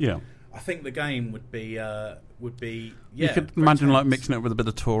book. But I think the game would be you could imagine like mixing it with a bit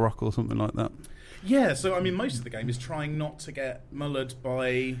of Turok or something like that. Yeah, so I mean, most of the game is trying not to get mullered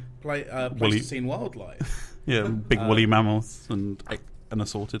by Pleistocene wildlife. Yeah, big woolly mammoths and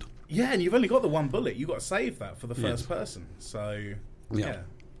assorted. Yeah, and you've only got the one bullet. You've got to save that for the first person. So, I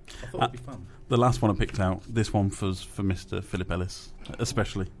thought it'd be fun. The last one I picked out, this one was for Mr. Philip Ellis,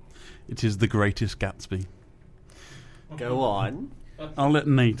 especially. It is The Greatest Gatsby. Go on. I'll let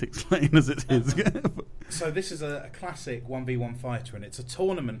Nate explain as it is. So this is a classic 1v1 fighter, and it's a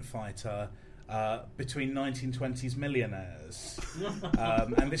tournament fighter between 1920s millionaires.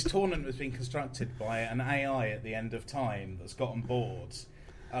 And this tournament was being constructed by an AI at the end of time that's gotten bored,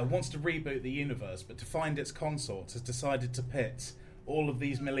 wants to reboot the universe, but to find its consort has decided to pit all of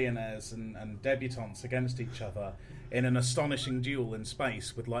these millionaires and debutantes against each other in an astonishing duel in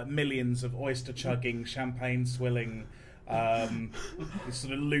space with like millions of oyster chugging, champagne swilling, these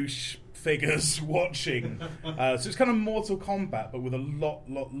sort of louche figures watching. So it's kind of Mortal Kombat, but with a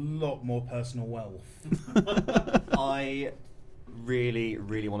lot more personal wealth. I really,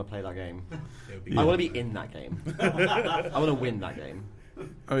 really want to play that game. Yeah. I want to be in that game. I want to win that game.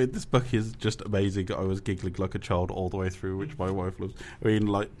 I mean, this book is just amazing. I was giggling like a child all the way through, which my wife loves. I mean,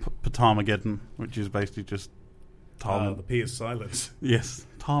 like Tarmageddon, which is basically just The P is silence. Yes,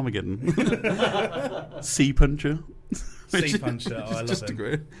 Tarmageddon. Sea Puncher. Sea Puncher, I love just him.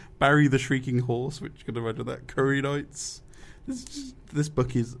 great. Barry the Shrieking Horse, which you can imagine that. Curry Nights. This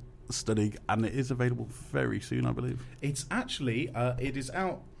book is stunning, and it is available very soon, I believe. It's actually, it is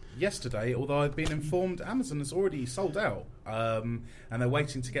out yesterday, although I've been informed Amazon has already sold out, and they're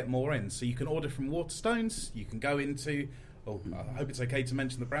waiting to get more in. So you can order from Waterstones, you can go into, I hope it's okay to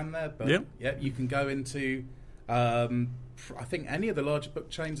mention the brand there, but yeah, you can go into, I think any of the larger book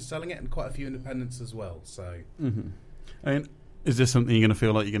chains are selling it, and quite a few independents as well. So, I mean, is this something you're going to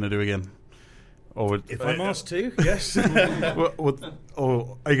feel like you're going to do again? Or if I'm asked to, yes. or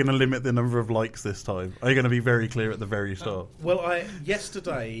are you going to limit the number of likes this time? Are you going to be very clear at the very start? Well,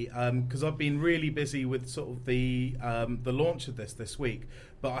 yesterday, because I've been really busy with sort of the launch of this week,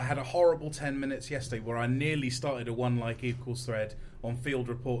 but I had a horrible 10 minutes yesterday where I nearly started a one like equals thread on field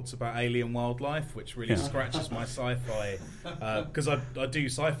reports about alien wildlife, which really scratches my sci-fi, because I do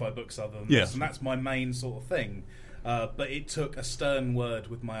sci-fi books other than this, and that's my main sort of thing. But it took a stern word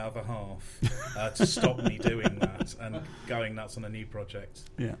with my other half to stop me doing that and going nuts on a new project.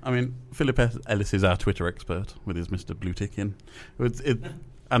 Yeah, I mean, Philip Ellis is our Twitter expert with his Mr. Blue Tick in.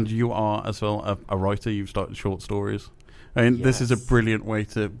 And you are, as well, a writer. You've started short stories. I mean, this is a brilliant way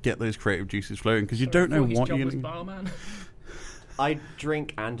to get those creative juices flowing, because you don't know what you're going to... I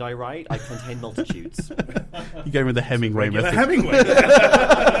drink and I write. I contain multitudes. You go with the Hemingway method.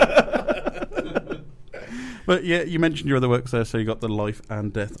 But yeah, you mentioned your other works there, so you got The Life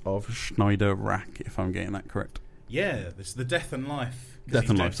and Death of Schneider Rack, if I'm getting that correct. Yeah, this is The Death and Life. Death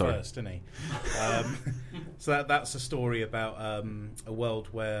and Life, sorry. First, isn't he? So that's a story about a world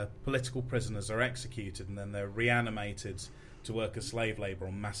where political prisoners are executed and then they're reanimated to work as slave labour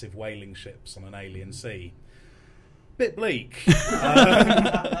on massive whaling ships on an alien sea. Bit bleak.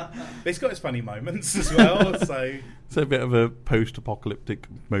 But it's got its funny moments as well. So it's a bit of a post-apocalyptic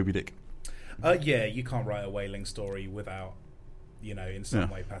Moby Dick. Yeah, you can't write a whaling story without, in some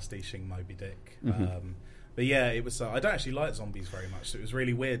way pastiching Moby Dick. But yeah, it was. I don't actually like zombies very much, so it was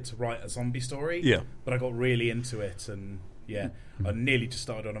really weird to write a zombie story. Yeah. But I got really into it, and I nearly just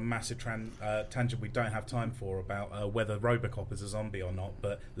started on a massive tangent we don't have time for about whether Robocop is a zombie or not.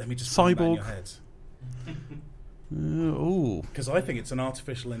 But let me just put that in your head. Because I think it's an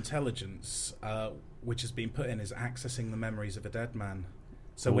artificial intelligence which has been put in as accessing the memories of a dead man.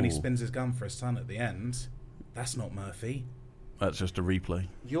 So when he spins his gun for his son at the end, that's not Murphy. That's just a replay.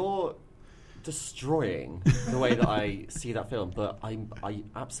 You're destroying the way that I see that film, but I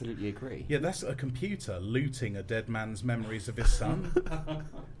absolutely agree. Yeah, that's a computer looting a dead man's memories of his son.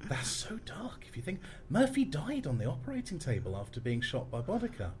 That's so dark if you think. Murphy died on the operating table after being shot by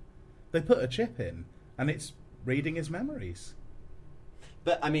Boudica. They put a chip in, and it's reading his memories.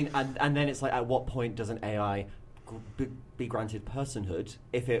 But I mean, and then it's like, at what point does an AI be granted personhood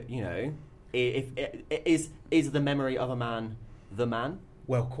if it, if it is the memory of a man the man?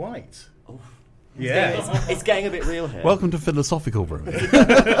 Well, quite. Oh. Yeah, it's getting a bit real here. Welcome to Philosophical Room,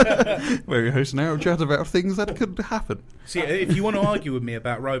 where your host now chat about things that could happen. See, if you want to argue with me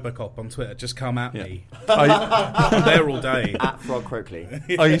about Robocop on Twitter, just come at me. I'm there all day. At Frog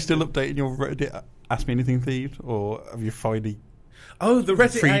Croakley. Are you still updating your Reddit Ask Me Anything feed, or have you finally the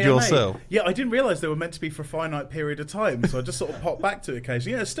Reddit freed AMA. yourself? Yeah, I didn't realise they were meant to be for a finite period of time, so I just sort of popped back to it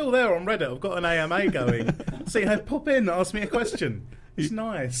occasionally. Yeah, it's still there on Reddit. I've got an AMA going. So pop in, ask me a question. It's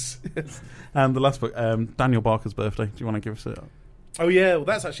nice. And the last book, Daniel Barker's birthday. Do you want to give us it? Oh yeah, well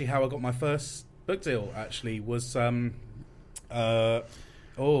that's actually how I got my first book deal. Actually, was January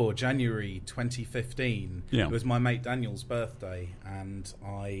 2015. Yeah. It was my mate Daniel's birthday, and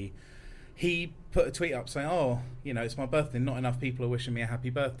he put a tweet up saying, it's my birthday, not enough people are wishing me a happy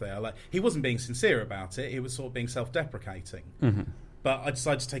birthday. He wasn't being sincere about it. He was sort of being self-deprecating. Mm-hmm. But I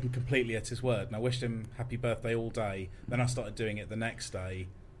decided to take him completely at his word, and I wished him happy birthday all day. Then I started doing it the next day,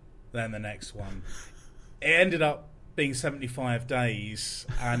 then the next one. it ended up being 75 days,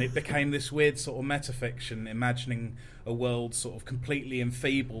 and it became this weird sort of metafiction, imagining a world sort of completely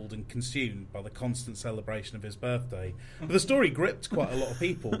enfeebled and consumed by the constant celebration of his birthday. But the story gripped quite a lot of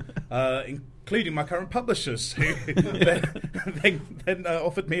people, including my current publishers, who then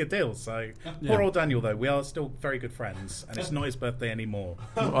offered me a deal. So poor old Daniel, though, we are still very good friends, and it's not his birthday anymore.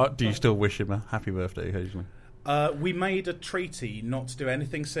 Do you still wish him a happy birthday occasionally? We made a treaty not to do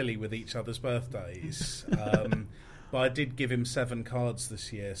anything silly with each other's birthdays. But I did give him 7 cards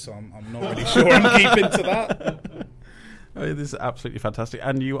this year, so I'm not really sure I'm keeping to that. Oh, this is absolutely fantastic.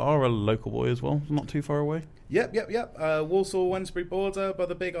 And you are a local boy as well, not too far away? Yep. Walsall-Wensbury border by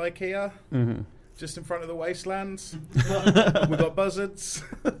the big IKEA, just in front of the wastelands. We've got buzzards.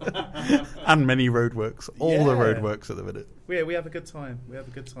 And many roadworks. All the roadworks at the minute. We have a good time.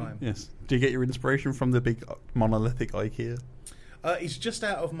 Yes. Do you get your inspiration from the big monolithic IKEA? It's just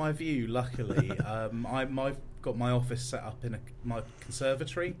out of my view, luckily. I've got my office set up in my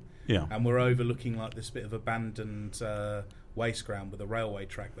conservatory, and we're overlooking like this bit of abandoned waste ground with a railway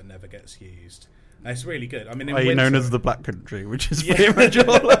track that never gets used. And it's really good. I mean, in winter, known as the Black Country, which is pretty much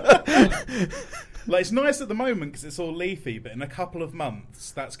all. Like, it's nice at the moment because it's all leafy, but in a couple of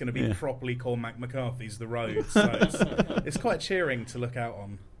months, that's going to be properly Cormac McCarthy's The Road. So it's quite cheering to look out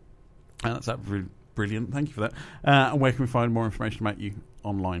on. That's brilliant. Thank you for that. And where can we find more information about you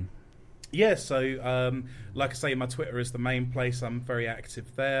online? Yeah, so like I say, my Twitter is the main place. I'm very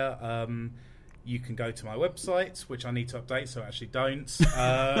active there. You can go to my website, which I need to update, so I actually don't.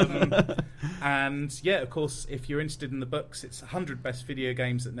 And yeah, of course, if you're interested in the books, it's 100 Best Video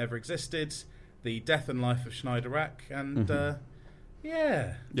Games That Never Existed, The Death and Life of Schneider Rack, and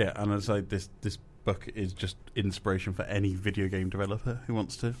yeah. Yeah, and as I say, this book is just inspiration for any video game developer who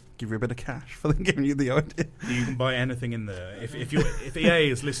wants to give you a bit of cash for them giving you the idea. You can buy anything in there. If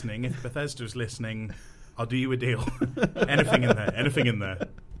EA is listening, if Bethesda is listening, I'll do you a deal. Anything in there.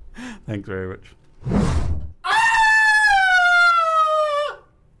 Thanks very much.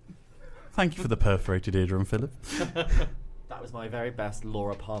 Thank you for the perforated eardrum, Philip. That was my very best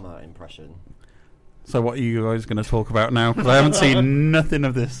Laura Palmer impression. So what are you guys going to talk about now? Because I haven't seen nothing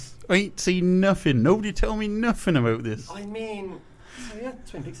of this. I ain't seen nothing. Nobody tell me nothing about this. I mean, so yeah,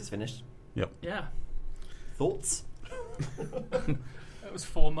 Twin Peaks is finished. Yep. Yeah. Thoughts? It was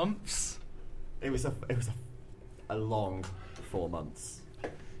 4 months. It was a long 4 months.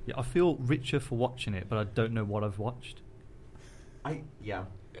 Yeah, I feel richer for watching it, but I don't know what I've watched. Yeah.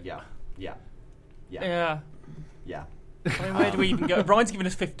 I mean, where do we even go? Ryan's giving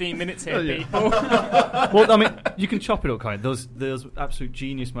us 15 minutes here, people. Well, I mean, you can chop it up, kind of. There's absolute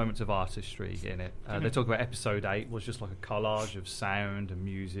genius moments of artistry in it. They talk about episode 8 was just like a collage of sound and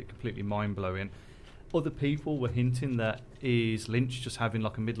music, completely mind-blowing. Other people were hinting that is Lynch just having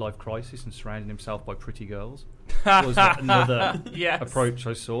like a midlife crisis and surrounding himself by pretty girls. Was another approach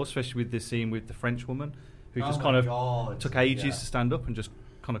I saw, especially with this scene with the French woman who just kind of took ages to stand up and just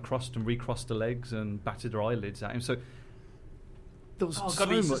kind of crossed and recrossed her legs and batted her eyelids at him. So there was so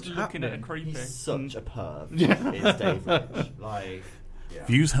he's much just looking at it creepy. He's such a perv. Is Dave Lynch. Like,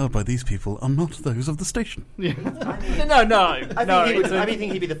 Views held by these people are not those of the station. No. I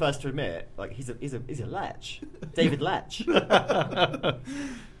think he'd be the first to admit, like, he's a lech. David Lech. Is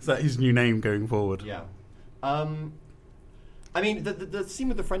that his new name going forward? Yeah. I mean, the scene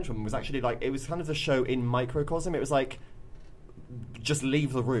with the French woman was actually like, it was kind of the show in microcosm. It was like, just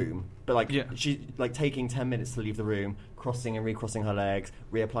leave the room, but like she like taking 10 minutes to leave the room, crossing and recrossing her legs,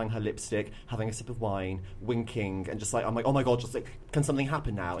 reapplying her lipstick, having a sip of wine, winking, and just like, I'm like, oh my god, just like, can something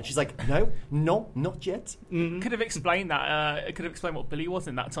happen now? And she's like, no, not yet. Could have explained that. It could have explained what Billy was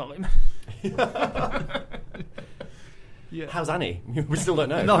in that time. How's Annie? We still don't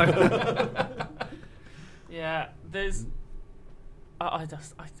know. No. Yeah, there's. I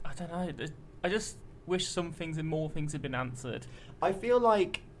don't know. I just wish some things and more things had been answered. I feel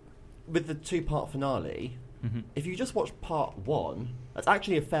like with the 2-part finale, if you just watch part 1, that's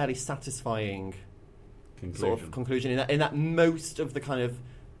actually a fairly satisfying sort of conclusion in that most of the kind of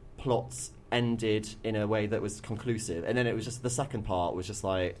plots ended in a way that was conclusive, and then it was just the second part was just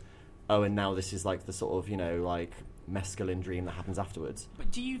like, oh, and now this is like the sort of, you know, like mescaline dream that happens afterwards.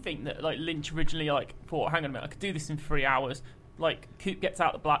 But do you think that like Lynch originally like thought, hang on a minute, I could do this in 3 hours? Like Coop gets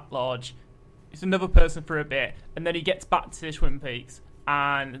out the Black Lodge, it's another person for a bit, and then he gets back to Twin Peaks,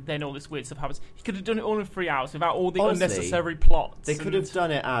 and then all this weird stuff happens. He could have done it all in 3 hours without all the unnecessary plots. They could have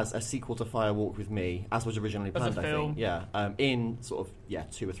done it as a sequel to Fire Walk with Me, as was originally planned, I think. Yeah, in sort of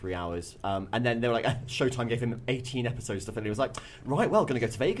 2 or 3 hours. And then they were like, Showtime gave him 18 episodes to fill. He was like, right, well, going to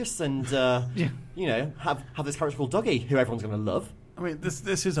go to Vegas and you know, have this character called Dougie, who everyone's going to love. I mean,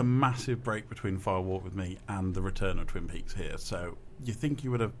 this is a massive break between Fire Walk with Me and the return of Twin Peaks here. So you think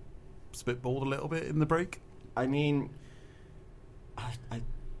you would have spitballed a little bit in the break? I mean, for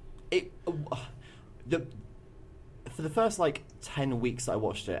the first 10 weeks that I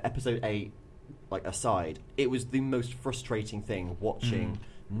watched it, episode 8 aside, it was the most frustrating thing watching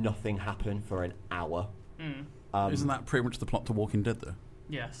nothing happen for an hour. Isn't that pretty much the plot to Walking Dead, though?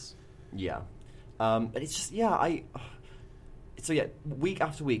 Yes. Yeah. But it's just, week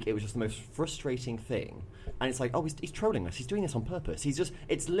after week, it was just the most frustrating thing. And it's like, oh, he's trolling us. He's doing this on purpose.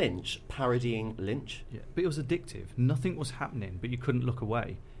 It's Lynch parodying Lynch. Yeah, but it was addictive. Nothing was happening, but you couldn't look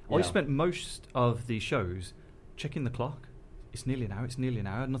away. Yeah. I spent most of the shows checking the clock. It's nearly an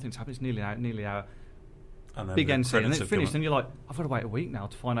hour. Nothing's happened. It's nearly an hour. And then Big the end scene, and credits then have it's finished, come and you're like, I've got to wait a week now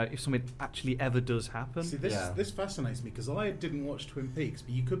to find out if something actually ever does happen. See, this fascinates me because I didn't watch Twin Peaks,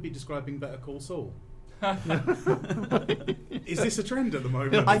 but you could be describing Better Call Saul. Is this a trend at the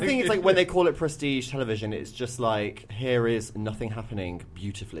moment? I think it's like when they call it prestige television, it's just like, here is nothing happening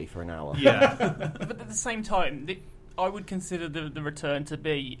beautifully for an hour. Yeah. But at the same time, I would consider the return to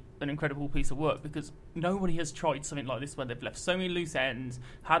be an incredible piece of work because nobody has tried something like this where they've left so many loose ends,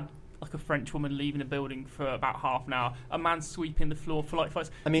 had a French woman leaving a building for about half an hour, a man sweeping the floor for 5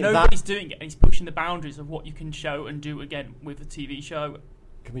 minutes. I mean, nobody's doing it, and he's pushing the boundaries of what you can show and do again with a TV show.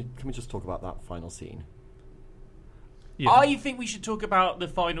 Can we just talk about that final scene? Yeah. I think we should talk about the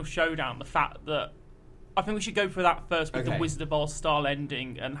final showdown. The fact that I think we should go for that first with the Wizard of Oz style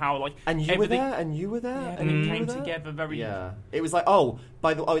ending and how and you were there, and you were there, yeah, and it you came were there? together very. Yeah, it was like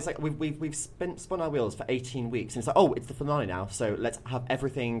it's like we've spun our wheels for 18 weeks, and it's like it's the finale now, so let's have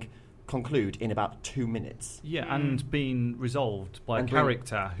everything conclude in about 2 minutes. Yeah, and being resolved by a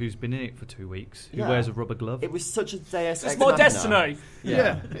character who's been in it for 2 weeks, who wears a rubber glove. It was such a Deus Ex It's my Machina. destiny.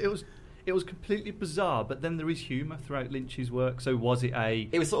 Yeah, it was completely bizarre, but then there is humour throughout Lynch's work. So was it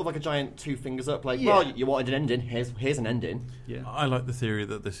It was sort of like a giant 2 fingers up, well, you wanted an ending, here's an ending. Yeah. I like the theory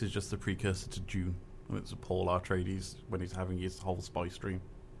that this is just the precursor to Dune. It's Paul Atreides when he's having his whole spice dream.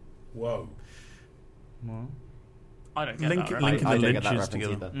 Whoa. Well, I don't get that. Lincoln I and don't the get that Lynches reference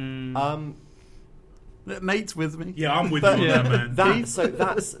together. either. Nate's with me. Yeah, I'm with you on that, man.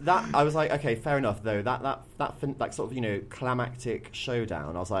 That I was like, okay, fair enough though. That sort of climactic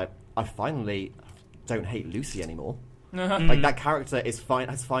showdown. I was like, I finally don't hate Lucy anymore. Like that character is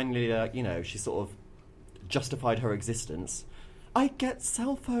has finally she's sort of justified her existence. I get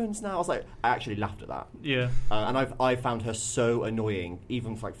cell phones now. I was like, I actually laughed at that. yeah. And I found her so annoying,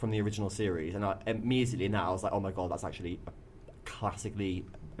 even from the original series. And immediately now I was like, oh my god, that's actually a classically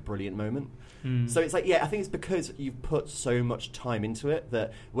brilliant moment. So it's like, I think it's because you've put so much time into it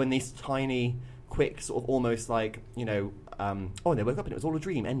that when these tiny, quick, sort of almost like, they woke up and it was all a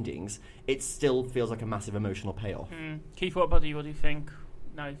dream endings, it still feels like a massive emotional payoff. Keith, what do you think?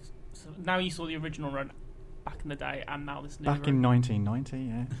 Now you saw the original run back in the day, and now this new Back run. in 1990,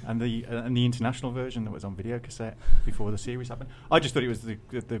 yeah, and the international version that was on video cassette before the series happened. I just thought it was the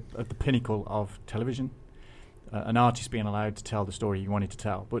pinnacle of television. An artist being allowed to tell the story you wanted to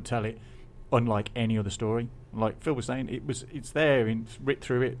tell, but tell it unlike any other story. Like Phil was saying, it's there, it's writ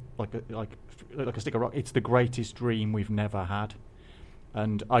through it like a stick of rock. It's the greatest dream we've never had.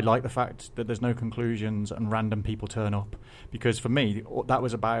 And I like the fact that there's no conclusions and random people turn up, because for me that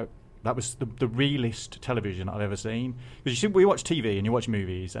was the realist television I've ever seen. Because we watch TV and you watch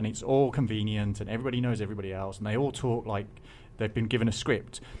movies and it's all convenient and everybody knows everybody else and they all talk like they've been given a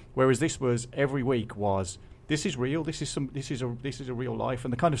script. Whereas this was every week was, this is real. This is a real life.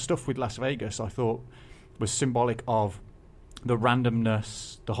 And the kind of stuff with Las Vegas I thought was symbolic of the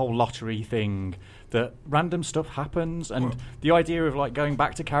randomness, the whole lottery thing, that random stuff happens, and the idea of like going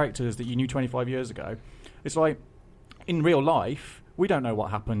back to characters that you knew 25 years ago. It's like in real life, we don't know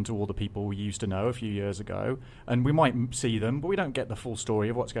what happened to all the people we used to know a few years ago, and we might see them, but we don't get the full story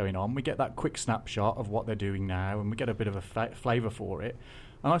of what's going on. We get that quick snapshot of what they're doing now, and we get a bit of a flavour for it.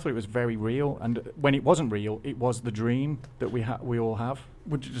 And I thought it was very real, and when it wasn't real, it was the dream that we all have.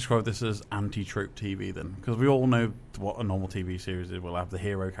 Would you describe this as anti-trope TV then? Because we all know what a normal TV series is. We'll have the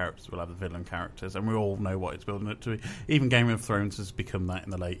hero characters, we'll have the villain characters, and we all know what it's building up to be. Even Game of Thrones has become that in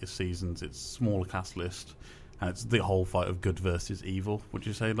the latest seasons. It's smaller cast list, and it's the whole fight of good versus evil. Would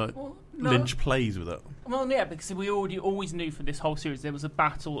you say Lynch plays with it? Well, yeah, because we always knew for this whole series there was a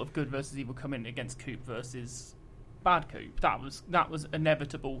battle of good versus evil coming against Coop versus bad Coop. That was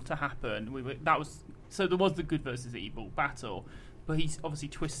inevitable to happen. So there was the good versus evil battle, but he's obviously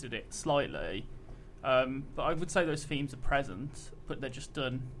twisted it slightly. But I would say those themes are present, but they're just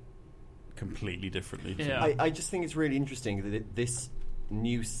done completely differently. Yeah. I just think it's really interesting that this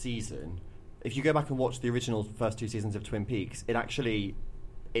new season if you go back and watch the original first 2 seasons of Twin Peaks,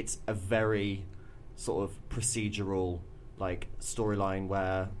 it's a very sort of procedural like storyline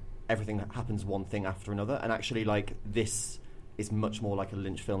where everything happens one thing after another, and actually like this is much more like a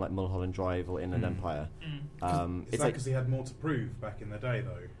Lynch film, like Mulholland Drive or Inland Empire. Is that because he had more to prove back in the day,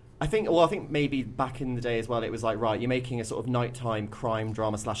 though? I think maybe back in the day as well, it was like, right, you're making a sort of nighttime crime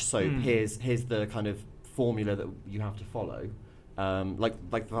drama / soap. Here's the kind of formula that you have to follow. Like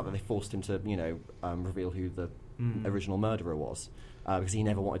the fact that they forced him to, reveal who the original murderer was, because he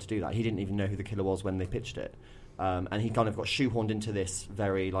never wanted to do that. He didn't even know who the killer was when they pitched it, and he kind of got shoehorned into this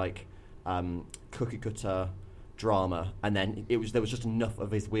very like cookie cutter drama, and then there was just enough of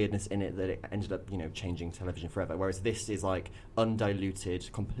his weirdness in it that it ended up changing television forever. Whereas this is like undiluted,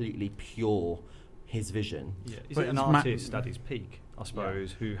 completely pure, his vision. Yeah, is it an artist at his peak, I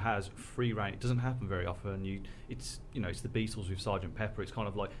suppose, who has free reign? It doesn't happen very often. It's the Beatles with Sgt. Pepper. It's kind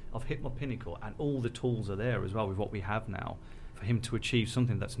of like, I've hit my pinnacle, and all the tools are there as well with what we have now for him to achieve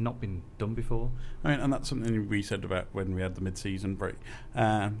something that's not been done before. I mean, and that's something we said about when we had the mid-season break.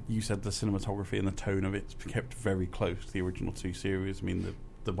 You said the cinematography and the tone of it's kept very close to the original 2 series. I mean,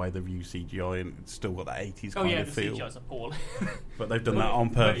 the way they've used CGI, and it's still got that 80s kind of feel. Oh yeah, the CGI's appalling. But they've done that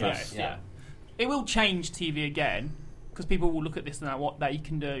on purpose. Yeah. It will change TV again, because people will look at this and what they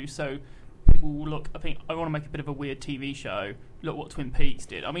can do. So people will look, I think, I want to make a bit of a weird TV show. Look what Twin Peaks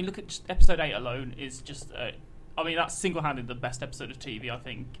did. I mean, look at just episode 8 alone is just... that's single-handed the best episode of TV, I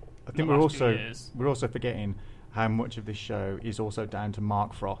think. I think we're also forgetting how much of this show is also down to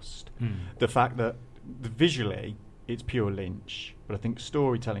Mark Frost. The fact that visually it's pure Lynch, but I think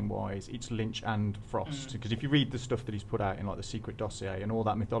storytelling-wise it's Lynch and Frost. Because if you read the stuff that he's put out in like the Secret Dossier and all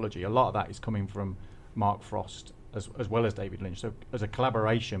that mythology, a lot of that is coming from Mark Frost as well as David Lynch. So as a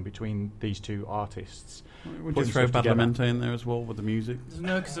collaboration between these two artists. Would you throw Badalamenti in there as well with the music?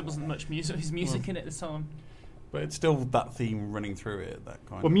 No, because there wasn't much music. His music in it this time. But it's still that theme running through it, that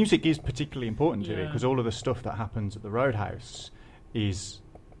kind of... Well, music is particularly important to it, because all of the stuff that happens at the Roadhouse is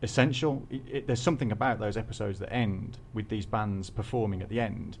essential. There's something about those episodes that end with these bands performing at the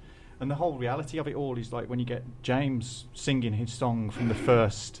end. And the whole reality of it all is like when you get James singing his song from the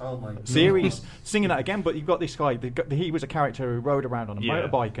first series, singing that again, but you've got this guy, he was a character who rode around on a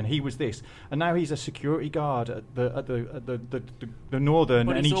motorbike, and he was this, and now he's a security guard at the Northern,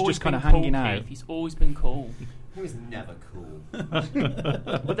 but and he's just kind of cool, hanging out. He's always been cool. He was never cool.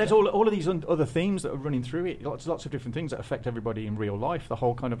 But there's all of these other themes that are running through it. Lots of different things that affect everybody in real life. The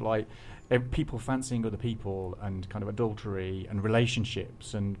whole kind of like people fancying other people, and kind of adultery and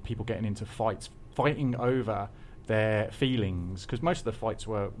relationships, and people getting into fighting over their feelings. Because most of the fights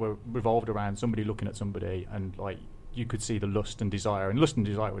were revolved around somebody looking at somebody, and like you could see the lust and desire. And lust and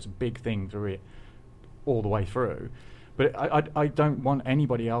desire was a big thing through it all the way through. But I don't want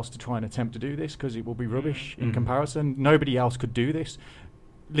anybody else to try and attempt to do this, because it will be rubbish in comparison. Nobody else could do this.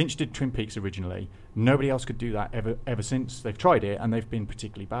 Lynch did Twin Peaks originally. Nobody else could do that ever since. They've tried it, and they've been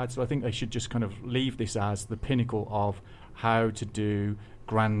particularly bad. So I think they should just kind of leave this as the pinnacle of how to do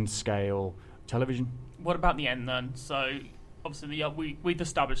grand-scale television. What about the end, then? So, obviously, we've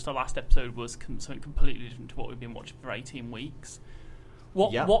established the last episode was something completely different to what we've been watching for 18 weeks.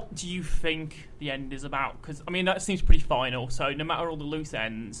 What do you think the end is about? Because, I mean, that seems pretty final. So no matter all the loose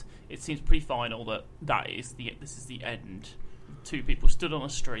ends, it seems pretty final that this is the end. 2 people stood on a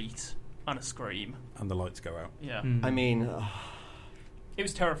street and a scream. And the lights go out. Yeah. I mean... it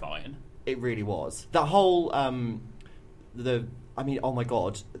was terrifying. It really was. That whole... oh my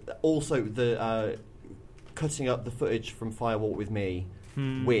God. Also, the cutting up the footage from Firewalk with Me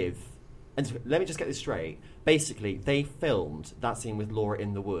with... And so, let me just get this straight. Basically, they filmed that scene with Laura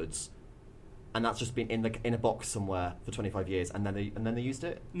in the woods, and that's just been in a box somewhere for 25 years, and then they used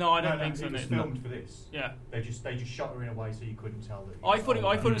it. No, I don't think so. It was filmed for this. Yeah, they just shot her in a way so you couldn't tell that. I thought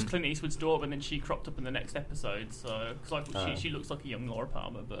it was Clint Eastwood's daughter, and then she cropped up in the next episode. So because I thought she looks like a young Laura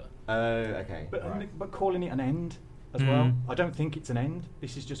Palmer, but okay. But calling it an end as well, I don't think it's an end.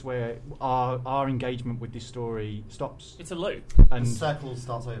 This is just where our engagement with this story stops. It's a loop, and the circle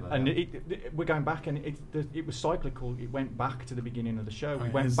starts over. And we're going back, and it was cyclical. It went back to the beginning of the show. We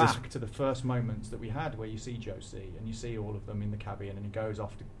went back to the first moments that we had, where you see Josie and you see all of them in the cabin, and he goes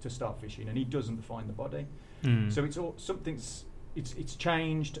off to start fishing, and he doesn't find the body. So it's all something's. It's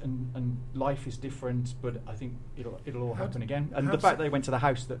changed, and life is different, but I think it'll all happen again. And the fact they went to the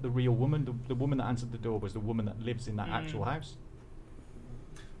house, that the real woman, the woman that answered the door, was the woman that lives in that actual house.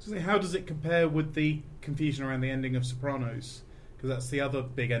 So how does it compare with the confusion around the ending of Sopranos? Because that's the other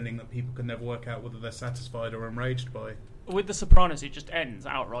big ending that people can never work out whether they're satisfied or enraged by. With The Sopranos, it just ends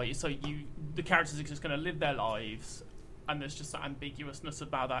outright. So the characters are just going to live their lives, and there's just that ambiguousness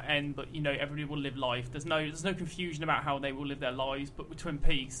about that end. But everybody will live life. There's no confusion about how they will live their lives. But with Twin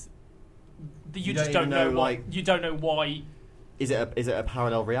Peaks, you just don't know you don't know why. Is it a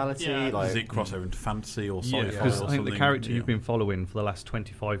parallel reality? Yeah. Does it cross over into fantasy or sci-fi? Because or I think the something? character you've been following for the last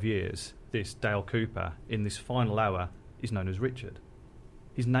 25 years, this Dale Cooper, in this final hour, is known as Richard.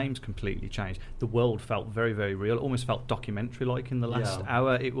 His name's completely changed. The world felt very, very real. It almost felt documentary-like in the last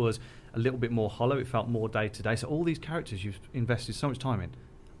hour. It was a little bit more hollow. It felt more day-to-day. So all these characters you've invested so much time in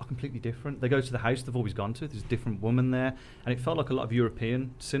are completely different. They go to the house they've always gone to. There's a different woman there. And it felt like a lot of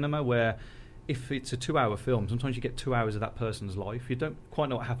European cinema where if it's a 2-hour film, sometimes you get 2 hours of that person's life. You don't quite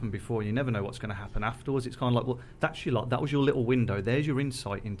know what happened before. You never know what's going to happen afterwards. It's kind of like, well, that's your lot. That was your little window. There's your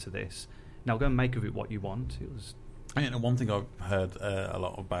insight into this. Now go and make of it what you want. It was... one thing I've heard a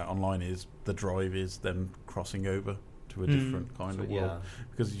lot about online is the drive is then crossing over to a different kind of world.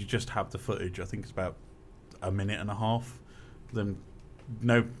 Because you just have the footage. I think it's about a minute and a half. Then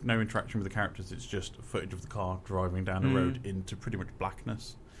no interaction with the characters. It's just footage of the car driving down the road into pretty much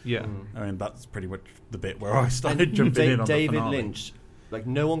blackness. Yeah. I mean, that's pretty much the bit where I started jumping in on David the finale. Lynch, like,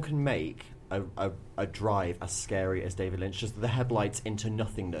 no one can make a drive as scary as David Lynch. Just the headlights into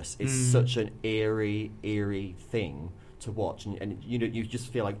nothingness is such an eerie thing to watch, and you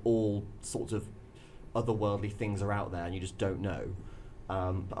just feel like all sorts of otherworldly things are out there, and you just don't know.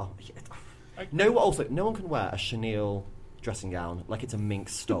 No one can wear a chenille dressing gown like it's a mink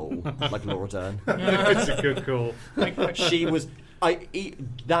stole, like Laura Dern. It's a good call. She was.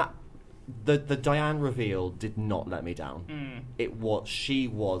 The Diane reveal did not let me down. She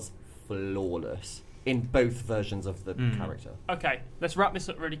was flawless in both versions of the character. Okay, let's wrap this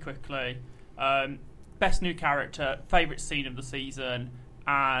up really quickly. Best new character, favourite scene of the season,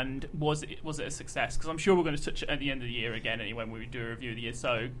 and was it a success? Because I'm sure we're going to touch it at the end of the year again anyway when we do a review of the year.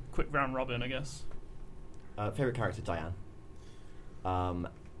 So quick round robin, I guess. Favourite character, Diane. And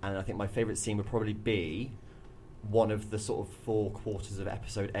I think my favourite scene would probably be one of the sort of 4 quarters of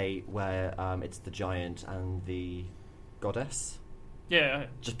episode 8 where it's the giant and the goddess. Yeah.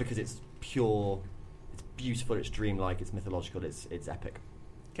 Just because it's pure, it's beautiful, it's dreamlike, it's mythological, it's epic.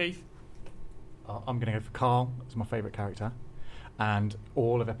 Keith? I'm going to go for Carl as my favourite character. And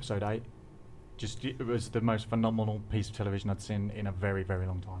all of episode 8, it was the most phenomenal piece of television I'd seen in a very, very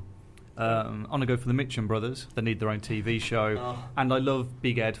long time. I'm going to go for the Mitchum brothers. They need their own TV show. And I love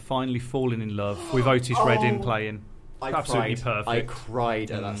Big Ed finally falling in love with Otis Redding playing. Absolutely perfect. I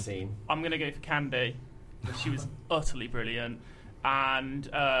cried at that scene. I'm going to go for Candy. She was utterly brilliant. And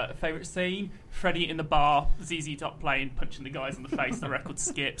favourite scene, Freddie in the bar, ZZ Top playing, punching the guys in the face, the record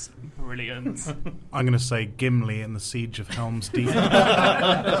skips. Brilliant. I'm going to say Gimli in the Siege of Helm's Deep. So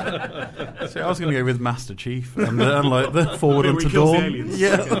I was going to go with Master Chief and like the forward Where he into kills the Dawn. aliens.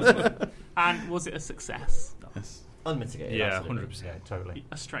 Yeah. And was it a success? Yes. Unmitigated. Yeah, absolutely. 100%. Yeah, totally.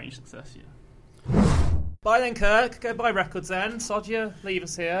 A strange success, yeah. Bye then, Kirk. Go buy records then. Sod you. Leave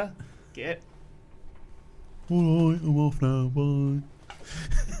us here. Get. Alright, I'm off now, bye.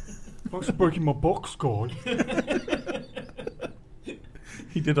 Thanks for breaking my box, guy.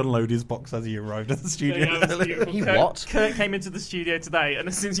 He did unload his box as he arrived at the studio. Yeah, that was beautiful. He Kirk, what? Kirk came into the studio today, and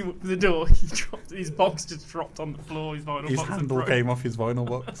as soon as he walked through the door, his box just dropped on the floor. His vinyl His box handle and came off his vinyl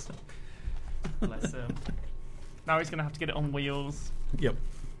box. Bless him. Now he's going to have to get it on wheels. Yep.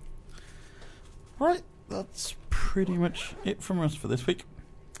 Right, that's pretty much it from us for this week.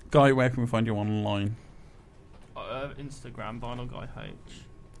 Guy, where can we find you online? Instagram, Vinyl Guy H.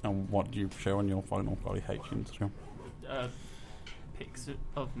 And what do you show on your Vinyl Guy H Instagram? Pics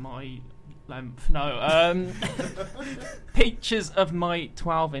of my length. No, pictures of my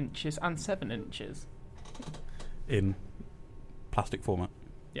 12 inches and 7 inches. In plastic format?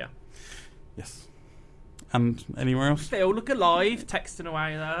 Yeah. Yes. And anywhere else? They all look alive, texting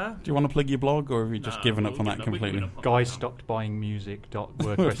away there. Do you want to plug your blog, or have you just No, given up we'll on give that up- we've given completely? up on Guys that now. stopped buying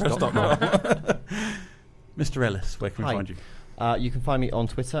music.wordpress.com. Mr. Ellis, where can we Hi. find you? You can find me on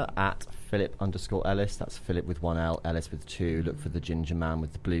Twitter at Philip_Ellis. That's Philip with 1 L, Ellis with 2. Look for the ginger man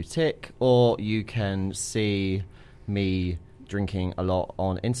with the blue tick. Or you can see me drinking a lot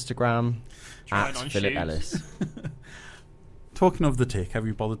on Instagram Trying at on Philip shoes. Ellis. Talking of the tick, have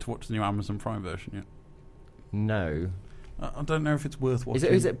you bothered to watch the new Amazon Prime version yet? No. I don't know if it's worth watching.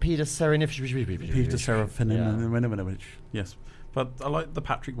 Is it Peter Serafinowicz? Peter Serafinowicz. Yeah. Yes. But I like the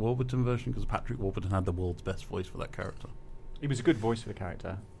Patrick Warburton version because Patrick Warburton had the world's best voice for that character. It was a good voice for the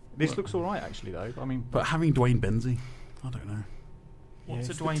character. This looks all right, actually, though. I mean, But having Dwayne Benzie, I don't know. What's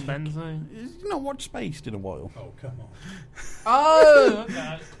Yeah, a Dwayne Benzie? You've not watched Spaced in a while. Oh, come on. Oh,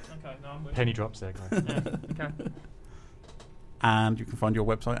 okay. Okay, no, I'm with penny drops there, guys. you. Yeah, okay. And you can find your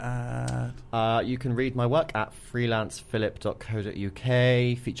website at... You can read my work at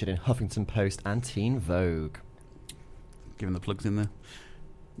freelancephilip.co.uk, featured in Huffington Post and Teen Vogue. Giving the plugs in there.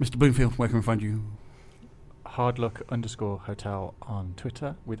 Mr. Bloomfield, where can we find you? hardluck_hotel on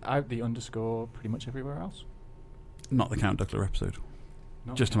Twitter, without the underscore pretty much everywhere else. Not the Count Duckler episode.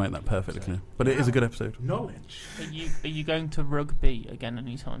 Not Just to make that perfectly clear. But it is a good episode. Knowledge. Are you going to rugby again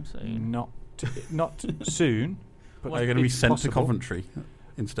anytime soon? Not soon. But Are you going to be it's sent possible. to Coventry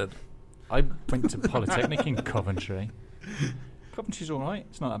instead? I went to Polytechnic in Coventry. Coventry's all right.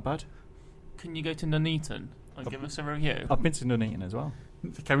 It's not that bad. Can you go to Nuneaton and give us a review? I've been to Nuneaton as well.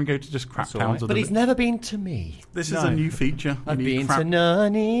 Can we go to just crap That's all towns? right. But he's never been to me. This is No. a new feature. I've You need been crap- to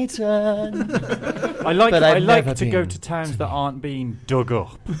Nuneaton. I like But I've never to go been to towns to that me. aren't being dug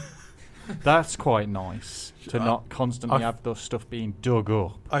up. That's quite nice to not constantly have the stuff being dug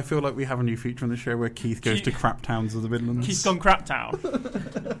up. I feel like we have a new feature on the show where Keith goes to crap towns of the Midlands. Keith's gone crap town.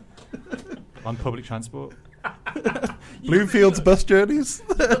 On public transport. Bloomfield's bus journeys.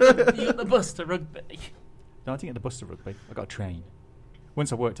 You got the bus to rugby. No, I didn't get the bus to rugby. I got a train.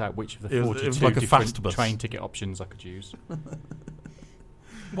 Once I worked out which of the It was 42 like a different fast bus. train ticket options I could use.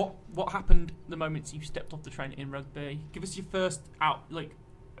 What happened the moments you stepped off the train in rugby? Give us your first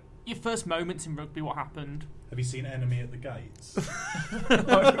your first moments in rugby. What happened? Have you seen Enemy at the Gates?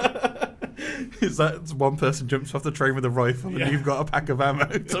 Is that one person jumps off the train with a rifle Yeah. and you've got a pack of ammo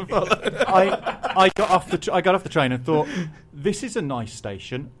to follow? I got off the train and thought, this is a nice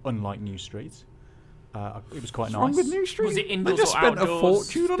station, unlike New Street. It was quite What's nice. wrong with New Street? Was it They indoors just or spent outdoors? a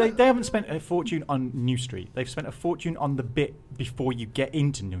fortune on it. They haven't spent a fortune on New Street. They've spent a fortune on the bit before you get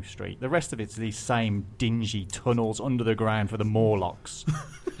into New Street. The rest of it's these same dingy tunnels under the ground for the Morlocks.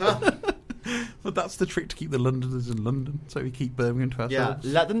 But that's the trick to keep the Londoners in London, so we keep Birmingham to Yeah, ourselves.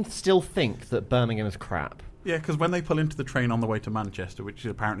 let them still think that Birmingham is crap. Yeah, because when they pull into the train on the way to Manchester, which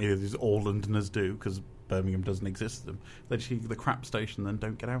apparently is all Londoners do, because Birmingham doesn't exist to them, they just leave the crap station and then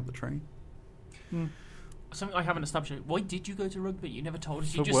don't get out of the train. Something I haven't established. Why did you go to rugby? You never told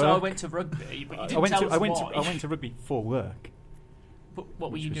us. You For just said I work. went to rugby, but you I didn't went tell to us why. I went to rugby for work. But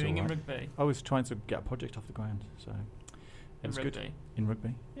what were which you was doing in all right. rugby? I was trying to get a project off the ground, so it was rugby? good. In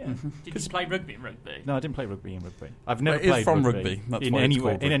rugby? Yeah. Did you play rugby in rugby? No, I didn't play rugby in rugby. I've never But it is played from rugby, rugby. That's in why it's any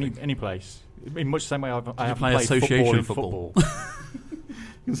called in rugby. any place. In much the same way I you haven't play played association football. You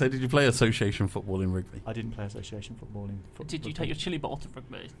can say, did you play association football in rugby? I didn't play association football in football. Did you take your chili bottle to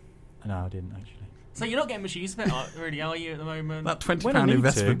rugby? No, I didn't actually. So you're not getting much use of it, really, are you, at the moment? That When I £20 need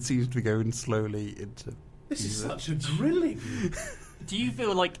investment to. seems to be going slowly into... This is such a drilling. Do you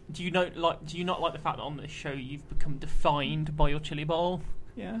feel like do you not like the fact that on this show you've become defined by your chili bowl?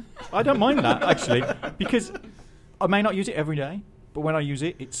 Yeah, I don't mind that actually because I may not use it every day, but when I use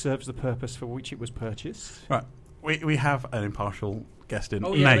it, it serves the purpose for which it was purchased. Right, we have an impartial guest in.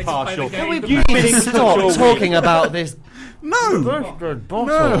 Oh, yeah, Nate. let's play the game. we- The you game. think- Stop talking about this No! bastard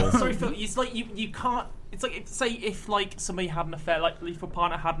bottle. Sorry, Phil. It's like you can't. It's like if like somebody had an affair, like if a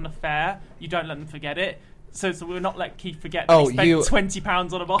partner had an affair, you don't let them forget it. So we'll not let Keith forget that Oh, he spent you-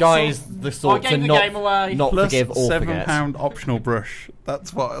 £20 on a bottle. Guys, the sort I to gave the game away. not Plus forgive or forget. £7 optional brush.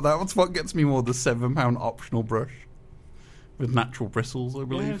 That's what gets me more, the £7 optional brush. With natural bristles, I Yeah,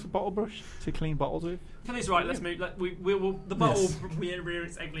 believe. it's a bottle brush to clean bottles with. For this, right? Let's move. We will. The bottle Yes. will rear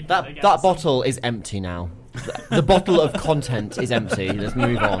its ugly head That again. that bottle is empty now. The bottle of content is empty. Let's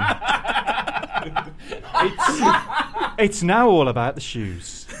move on. It's now all about the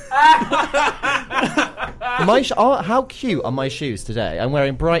shoes. How cute are my shoes today? I'm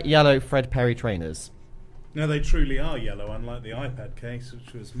wearing bright yellow Fred Perry trainers. No, they truly are yellow, unlike the iPad case,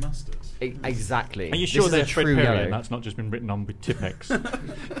 which was mustard. Exactly. Are you This sure is they're a Fred true Perry yellow. and that's not just been written on with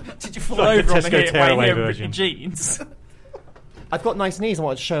Tipex? Did you fall Like the over on Tesco the way tearaway here and rip your version. jeans? I've got nice knees. I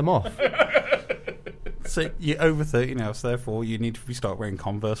wanted to show them off. So you're over 30 now, so therefore you need to start wearing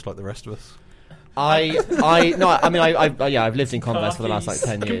Converse like the rest of us. I've lived in Converse for the last like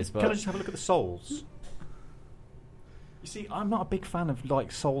 10 years, Can I but just have a look at the soles? You see, I'm not a big fan of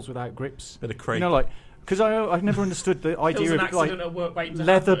like soles without grips. Bit of crepe. You know, like because I've never understood the It was idea an of accident like at work waiting to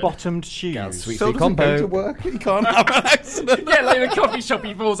leather-bottomed shoes. Yeah, sweet. Phil doesn't go to work. He can't have an accident. Yeah, like in a coffee shop,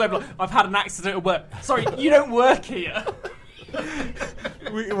 he falls over. Like, I've had an accident at work. Sorry, you don't work here.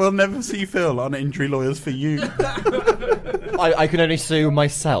 We'll never see Phil on Injury Lawyers for You. I can only sue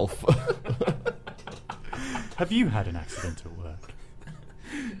myself. Have you had an accident at work?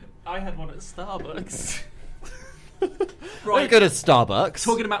 I had one at Starbucks. Don't go to Starbucks.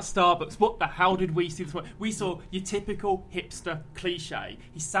 Talking about Starbucks, what the hell did we see this morning? We saw your typical hipster cliche.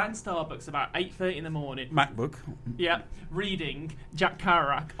 He sat in Starbucks about 8:30 in the morning. MacBook. Yeah, reading Jack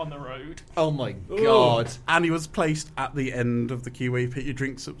Kerouac on the road. Oh my god. And he was placed at the end of the queue where you pick your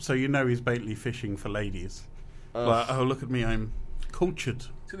drinks up, so you know he's basically fishing for ladies. Like, oh, look at me, I'm cultured.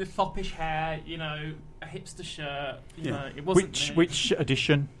 So the foppish hair, you know, a hipster shirt. You know, it wasn't me. Which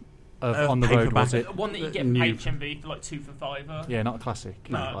edition of On the Road paperback. was it? One that you get New. HMV for like 2 for $5. Yeah, not a classic.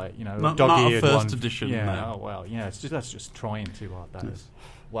 No. Like, you know, Not a dog-eared first one. edition, Yeah. no. Oh well. Yeah. That's just trying too hard. That is.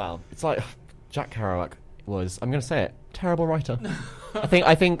 Wow. It's like Jack Kerouac was, I'm going to say it, terrible writer.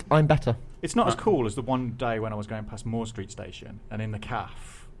 I think I'm better. It's not as cool as the one day when I was going past Moore Street Station, and in the CAF,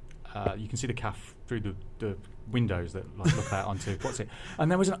 you can see the CAF through the windows that like, look out onto what's it.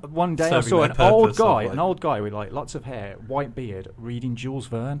 And there was one day I Serving saw their an purpose old of, guy with like lots of hair, white beard, reading Jules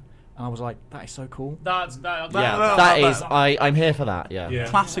Verne, and I was like, that is so cool. I'm here for that, yeah.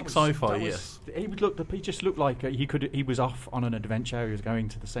 Classic sci-fi, That was- yes. He just looked like he was off on an adventure. He was going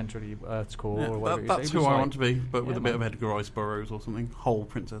to the centre of the Earth's core Yeah, or whatever. that's It who was I like- want to be, but with Yeah, a bit man. of Edgar Rice Burroughs or something. Whole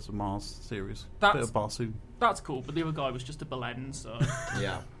Princess of Mars series. That's- Bit of Barsoom. That's cool, but the other guy was just a Belen, so...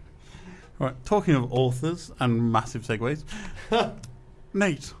 Yeah. Right, talking of authors and massive segues,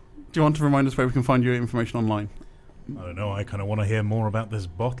 Nate, do you want to remind us where we can find your information online? I don't know. I kind of want to hear more about this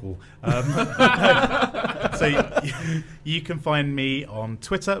bottle. So you can find me on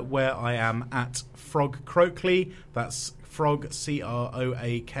Twitter, where I am at Frog Croakley. That's Frog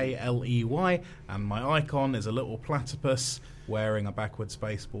Croakley, and my icon is a little platypus wearing a backwards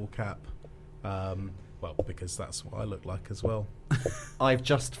baseball cap. Well, because that's what I look like as well. I've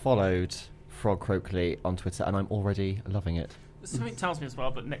just followed Frog Croakley on Twitter, and I'm already loving it. Something tells me as well,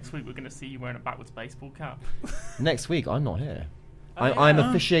 but next week we're going to see you wearing a backwards baseball cap. Next week, I'm not here. Oh, yeah. I'm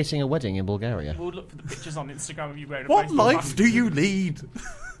officiating a wedding in Bulgaria. We'll look for the pictures on Instagram of you wearing a What baseball life cap. do you lead?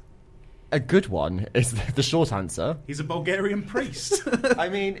 A good one is the short answer. He's a Bulgarian priest. I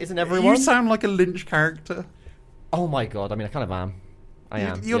mean, isn't everyone? You sound like a Lynch character. Oh my god! I mean, I kind of am. I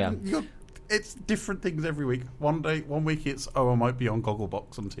am. You're, it's different things every week. One week it's, I might be on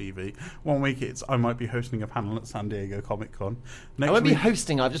Gogglebox on TV. One week it's, I might be hosting a panel at San Diego Comic Con. I won't be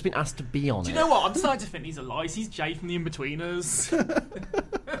hosting. I've just been asked to be on it. Do you know what? I'm starting to think these are lies. He's Jay from The In-Betweeners.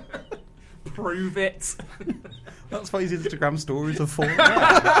 Prove it. That's what his Instagram stories are for.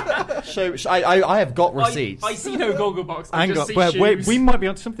 I have got receipts. I see no Gogglebox. I Hang just on, see well, shoes. we might be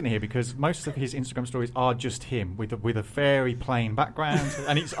onto something here because most of his Instagram stories are just him with a very plain background,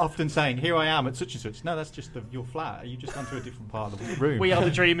 and it's often saying, "Here I am at such and such." No, that's just your flat. You just gone to a different part of the room. We are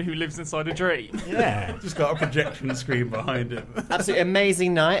the dreamer who lives inside a dream. Yeah. Just got a projection screen behind him. Absolutely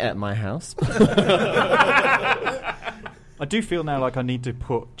amazing night at my house. I do feel now like I need to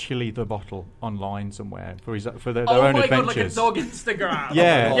put Chili the Bottle online somewhere for their Oh own my god, adventures. like a dog Instagram.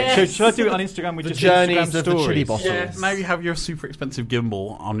 Yeah. Yes. Should I do it on Instagram with The just journeys Instagram of the stories? Chili Bottle. Yes. Now you have your super expensive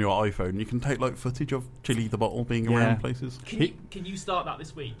gimbal on your iPhone. You can take like footage of Chili the Bottle being Yeah. around places. Can you start that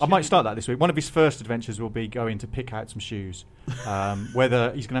this week? I might start that this week. One of his first adventures will be going to pick out some shoes.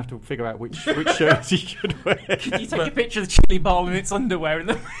 Whether he's going to have to figure out which shirts he should wear. Can you take a picture of the chili bowl in its underwear in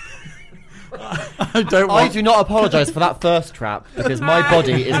the... I do not apologise for that first trap because my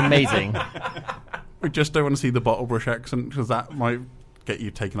body is amazing. We just don't want to see the bottle brush accent because that might get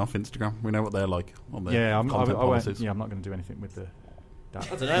you taken off Instagram. We know what they're like on their Yeah, I'm not policies. going to do anything with that. I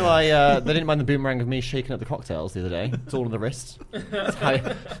don't know. They didn't mind the boomerang of me shaking up the cocktails the other day. It's all on the wrist.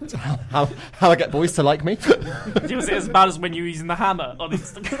 It's how I get boys to like me. Was it as bad as when you were using the hammer on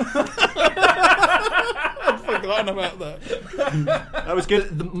Instagram? Forgotten about that. That was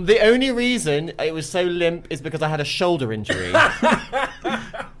good. The only reason it was so limp is because I had a shoulder injury.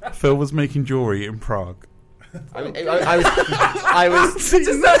 Phil was making jewelry in Prague. I was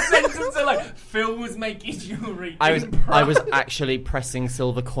Just that sentence of like, Phil was making jewelry. I was actually pressing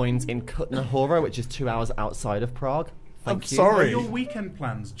silver coins in Kutna Hora, which is 2 hours outside of Prague. Thank you. Are Sorry. your weekend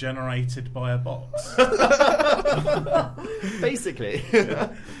plans generated by a bot? Basically.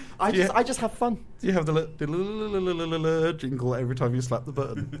 I just have fun. Do you have the jingle every time you slap the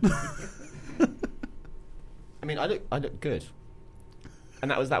button? I mean, I look good. And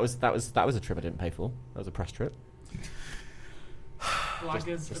that was a trip I didn't pay for. That was a press trip.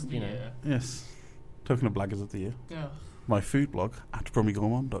 Blaggers just, of the you know. year. Yes. Talking of blaggers of the year, Yeah. my food blog at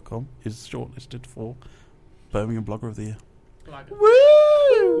brummygourmand.com is shortlisted for Birmingham Blogger of the Year. Blaggers.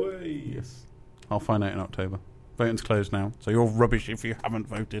 Woo! Yes. I'll find out in October. Voting's closed now, so you're rubbish if you haven't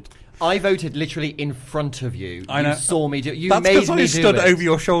voted. I voted literally in front of you. I know. You saw me do. You That's made because me I do stood it. over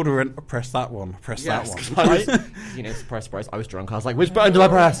your shoulder and press that one, press that one. 'Cause I was, surprise. I was drunk. I was like, which button do I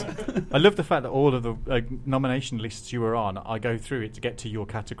press? I love the fact that all of the nomination lists you were on, I go through it to get to your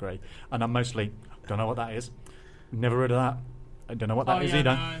category, and I'm mostly, don't know what that is, never heard of that, I don't know what that is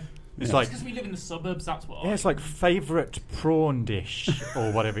either. No. It's like, because we live in the suburbs, that's what. yeah, it's like favourite prawn dish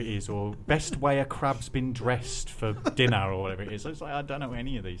or whatever it is, or best way a crab's been dressed for dinner or whatever it is. It's like, I don't know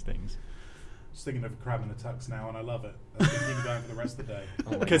any of these things. Just thinking of Crab in the Tux now, and I love it. That's going to keep me going for the rest of the day.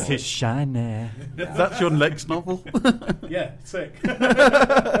 Because he's shiny. That's your next novel. Yeah, sick.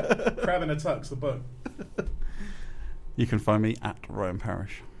 Crab in a Tux, the book. You can find me at Ryan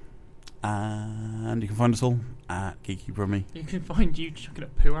Parrish. And you can find us all at Geeky Brummy. You can find you chucking a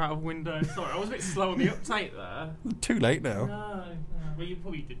poo out of a window. Sorry, I was a bit slow on the uptake there. Too late now. No. Well, you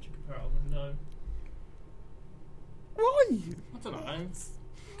probably did chuck a poo out of a window. Why? I don't know.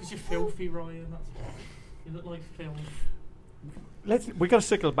 Because you're filthy, Ryan, that's why. You look like filth. We've got to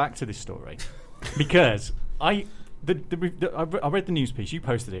circle back to this story because I read the news piece. You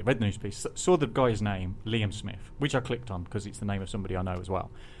posted it. Read the news piece. Saw the guy's name, Liam Smith, which I clicked on because it's the name of somebody I know as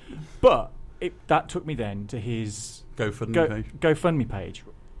well. But that took me then to his GoFundMe page.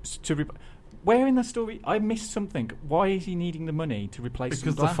 Where in the story I missed something? Why is he needing the money to replace?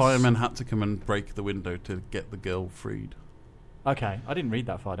 Because some the glass? firemen had to come and break the window to get the girl freed. Okay, I didn't read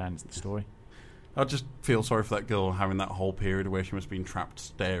that far down into the story. I just feel sorry for that girl having that whole period where she must have been trapped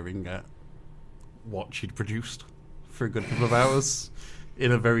staring at what she'd produced for a good couple of hours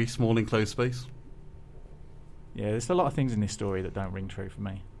in a very small enclosed space. Yeah, there's a lot of things in this story that don't ring true for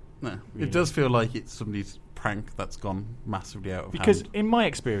me. No, Really. it does feel like it's somebody's prank that's gone massively out of Because hand. in my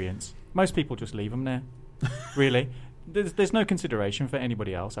experience, most people just leave them there. Really. There's no consideration for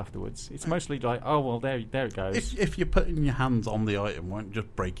anybody else afterwards. It's mostly like, oh, well, there it goes. If you're putting your hands on the item, why don't you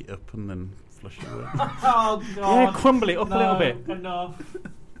just break it up and then flush it away? Oh, God. Yeah, crumble it up a little bit. Enough.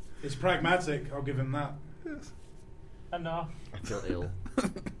 It's pragmatic, I'll give him that. Enough. I feel ill.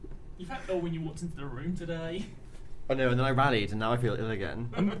 You felt ill when you walked into the room today. Oh no, and then I rallied, and now I feel ill again.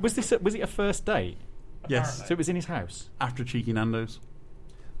 Was it a first date? Yes, So it was in his house? after Cheeky Nando's.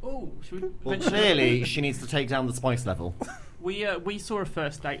 Oh, should we? Well, mention- clearly she needs to take down the spice level. We saw a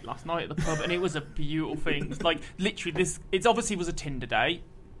first date last night at the pub, and it was a beautiful thing. Like literally, it obviously was a Tinder date.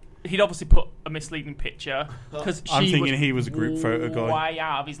 He'd obviously put a misleading picture because I'm thinking he was a group photo guy. way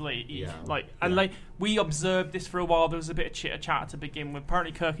out of his league. Yeah. Like we observed this for a while. There was a bit of chitter chat to begin with.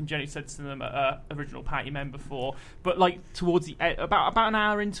 Apparently, Kirk and Jenny said to them at original party member before, but like towards the about an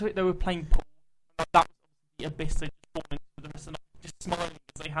hour into it, they were playing pool. That was the abyss they just fallen into the rest of the night. Just smiling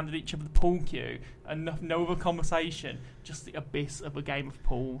as they handed each other the pool cue and no other conversation, just the abyss of a game of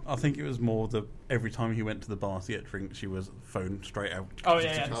pool. I think it was more every time he went to the bar to get drinks, she was phone straight out. Oh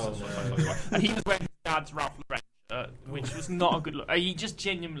yeah. And he was wearing his dad's Ralph Lauren shirt, which was not a good look. He just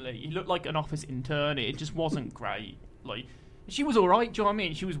he looked like an office intern. It just wasn't great. Like she was all right. Do you know what I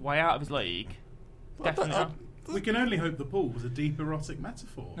mean? She was way out of his league. Definitely. We can only hope the pool was a deep erotic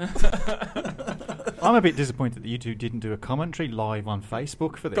metaphor. I'm a bit disappointed that you two didn't do a commentary live on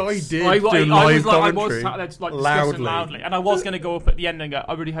Facebook for this. Guy did I do was live sat commentary there like discussing loudly, and I was going to go up at the end and go,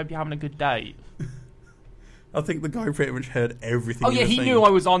 "I really hope you're having a good day." I think the guy pretty much heard everything. Oh yeah, was he saying. knew I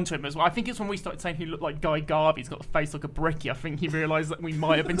was onto him as well. I think it's when we started saying he looked like Guy Garvey. He's got the face like a bricky. I think he realised that we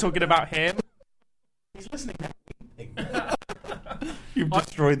might have been talking about him. He's listening now. You've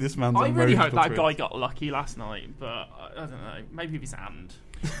destroyed this man's I really hope emotional that guy twist. got lucky last night, but I don't know. Maybe with his hand.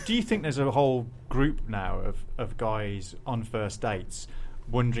 Do you think there's a whole group now of guys on first dates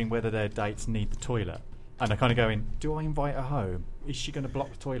wondering whether their dates need the toilet? And they're kind of going, do I invite her home? Is she going to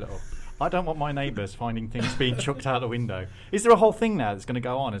block the toilet up? I don't want my neighbours finding things being chucked out the window. Is there a whole thing now that's going to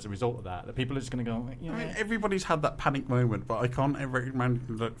go on as a result of that? That people are just going to go, you know... I mean, everybody's had that panic moment, but I can't ever imagine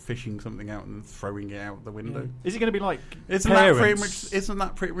like, fishing something out and throwing it out the window. Is it going to be like Isn't parents?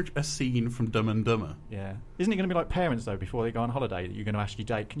 that pretty much a scene from Dumb and Dumber? Yeah. Isn't it going to be like parents, though, before they go on holiday, that you're going to ask your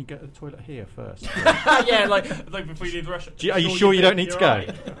date, can you go to the toilet here first? Yeah, like before you leave the restaurant. Are you sure you don't need to go?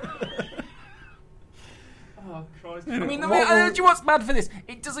 Oh, Christ. I mean, do you know what's bad for this?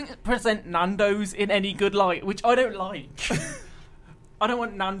 It doesn't present Nando's in any good light, which I don't like. I don't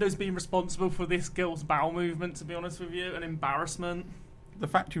want Nando's being responsible for this girl's bowel movement, to be honest with you, an embarrassment. The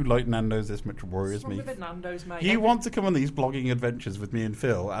fact you like Nando's this much worries What's wrong me. with Nando's, mate? You want to come on these blogging adventures with me and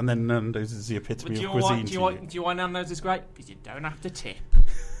Phil, and then Nando's is the But epitome do of you know cuisine what? Do you know why Nando's is great? Because you don't have to tip.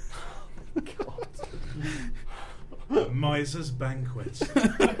 Miser's Banquet.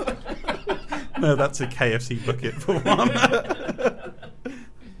 No, that's a KFC bucket for one.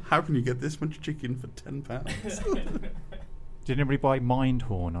 How can you get this much chicken for £10? Did anybody buy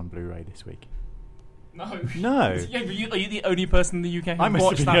Mindhorn on Blu-ray this week? No. No. Yeah, but are you the only person in the UK who I must have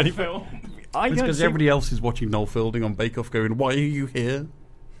watched been the that only film? I It's don't because see- everybody else is watching Noel Fielding on Bake Off going, why are you here?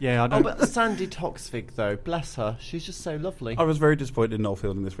 Yeah, I know. Oh, but Sandy Toksvig, though, bless her. She's just so lovely. I was very disappointed in Noel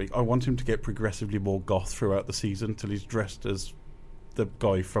Fielding this week. I want him to get progressively more goth throughout the season till he's dressed as the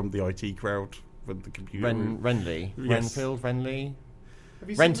guy from the IT crowd with the computer. Renly. Yes. Renfield, Renly. Have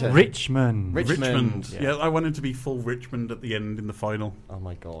you Renton. seen Richmond. Richmond. Yeah. I want him to be full Richmond at the end in the final. Oh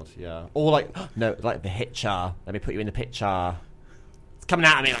my god, yeah. Or like, no, like the Hitcher. Let me put you in the picture. It's coming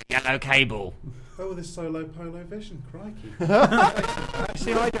out of me like yellow cable. Oh, this Solo Polo Vision, crikey.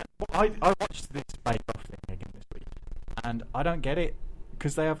 See, I watched this Bake Off thing again this week, and I don't get it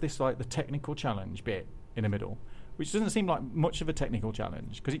because they have this like the technical challenge bit in the middle, which doesn't seem like much of a technical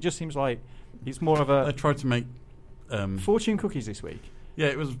challenge because it just seems like it's more of I a tried to make... fortune cookies this week. yeah,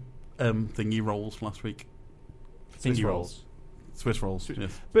 it was thingy rolls last week. Thingy rolls. Swiss rolls,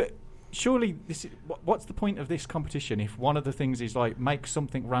 yes. But surely this is, what's the point of this competition if one of the things is like make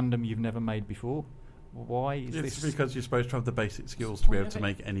something random you've never made before? Why is It's this? because you're supposed to have the basic skills to be able to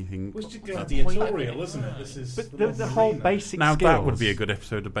make anything. Well, it's just That's- gladiatorial, isn't it? This is But the whole basic Now skills. that would be a good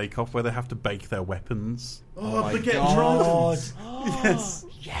episode of Bake Off where they have to bake their weapons. Oh, my they get God. dragons. Yes.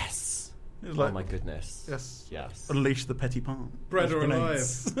 Yes. It's Oh like, my goodness. yes. Yes. Unleash the petty part. Bread or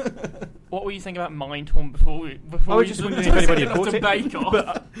Grenades. What were you thinking about Mindhorn before I was just wondering if anybody had to caught it. Bake Off?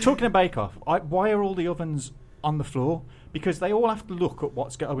 But talking of Bake Off, why are all the ovens on the floor? Because they all have to look at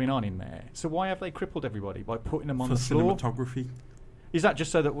what's going on in there. So why have they crippled everybody by putting them on For the floor? cinematography. Is that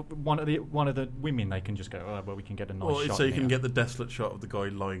just so that one of the women they can just go, oh well, we can get a nice Or shot? so you in can here." get the desolate shot of the guy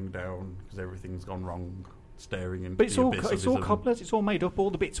lying down because everything's gone wrong, staring into But it's the all abyss of it's his all oven. cobblers. It's all made up. All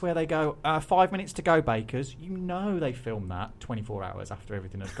the bits where they go 5 minutes to go, bakers. You know they filmed that 24 hours after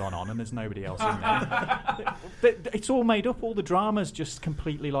everything has gone on, and there's nobody else in there. It's all made up. All the drama's just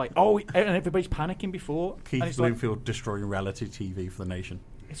completely like and everybody's panicking before. and Keith it's like, Bloomfield destroying reality TV for the nation.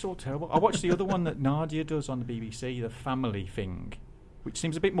 it's all terrible. I watched the other one that Nadia does on the BBC, the family thing, which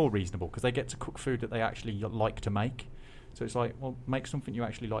seems a bit more reasonable because they get to cook food that they actually like to make. So it's like, well, make something you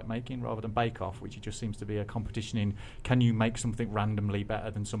actually like making rather than Bake Off, which it just seems to be a competition in can you make something randomly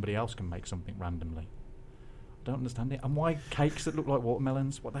better than somebody else can make something randomly. I don't understand it. And why cakes that look like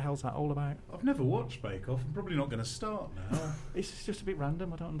watermelons? What the hell's that all about? I've never watched Bake Off. I'm probably not going to start now. It's just a bit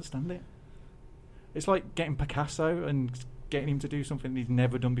random. I don't understand it. It's like getting Picasso and getting him to do something he's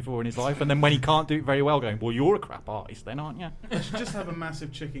never done before in his life, and then when he can't do it very well, going, well, you're a crap artist then, aren't you? I should just have a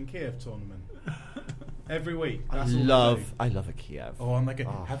massive Chicken Kiev tournament. Every week. I That's all love a Kiev. Oh, and they go,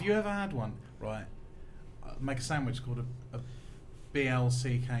 Oh. have you ever had one? Right. Make a sandwich called a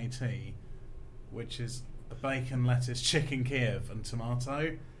BLCKT, which is a bacon, lettuce, chicken Kiev, and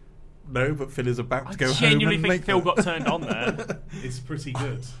tomato. No, but Phil is about I to go home genuinely and think make Phil that. got turned on there. It's pretty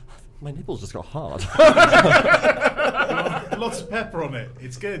good. My nipples just got hard. Lots of pepper on it.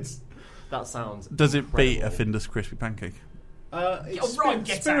 It's good. That sounds. Does it beat a incredible. Findus crispy pancake? It's Oh, right,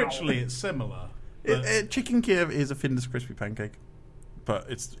 get spiritually, out. it's similar. But Chicken Kiev is a Findus crispy pancake, but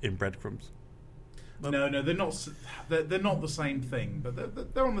it's in breadcrumbs. no, they're not. They're not the same thing,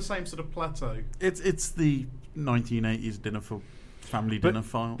 but they're on the same sort of plateau. It's the 1980s dinner for family But dinner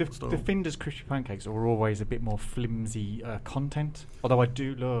file The style. Findus crispy pancakes are always a bit more flimsy content. Although I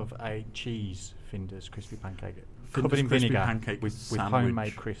do love a cheese Findus crispy pancake covered in crispy vinegar pancake with sandwich.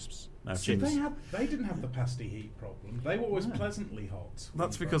 homemade crisps. No, See, Findus. they didn't have the pasty heat problem. They were always pleasantly hot.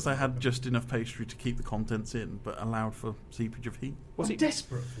 That's because they had just enough pastry to keep the contents in, but allowed for seepage of heat. Was I'm it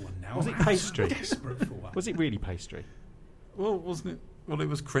desperate for one now. was it I'm pastry? Desperate for one. Was it really pastry? Well, wasn't it? Well, it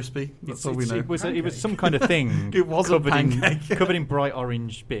was crispy. That's It's- all we it's- know. It was some kind of thing. It was a covered in pancake. covered in bright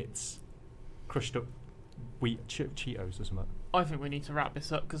orange bits, crushed up wheat Cheetos or something. I think we need to wrap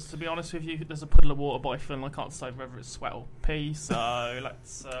this up because, to be honest with you, there's a puddle of water by Phil and I can't decide whether it's sweat or pee, so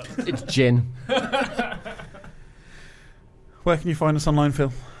let's... It's gin. Where can you find us online,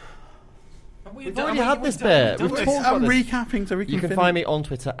 Phil? We've already had this bit. We've talked about I'm this. recapping so we can You can finish. find me on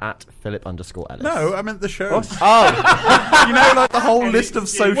Twitter at Philip_Ellis. No, I meant the show. Oh, You know, like the whole list of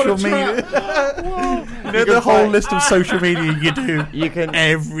social media. You know, the whole list of social media you do. you can.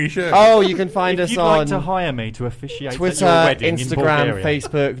 Every show. Oh, you can find If us you'd on like to hire me to officiate Twitter, at your wedding in Instagram, Bulgaria.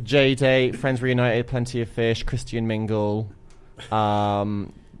 Facebook, JDate, Friends Reunited, Plenty of Fish, Christian Mingle,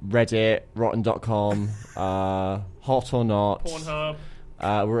 Reddit, Rotten.com, Hot or Not. Pornhub,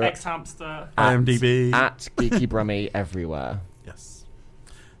 We're X-Hamster. IMDb. at Geeky Brummy everywhere. Yes.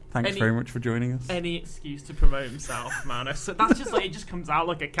 Thanks very much for joining us. Any excuse to promote himself, man. So that's just like, it just comes out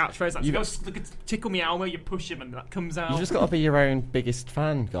like a catchphrase. Like, look at Tickle Me Elmo, you push him and that comes out. You just got to be your own biggest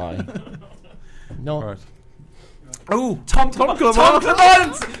fan, guy. No. Right. Oh, Tom Clement!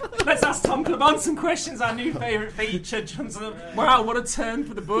 Let's ask Tom Clement some questions. Our new favourite feature. Wow, what a turn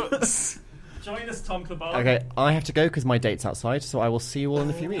for the books. Join us, Tom Clement. Okay, I have to go because my date's outside, so I will see you all in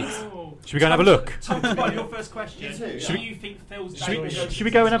a few weeks. Should we go and have a look? Tom Clement, your first question. Do you think Phil's Should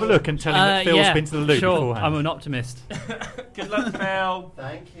we go and have a look and tell him that Phil's been to the loo beforehand? I'm an optimist. Good luck, Phil.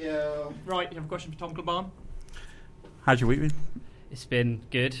 Thank you. Right, you have a question for Tom Clement? How's your week been? It's been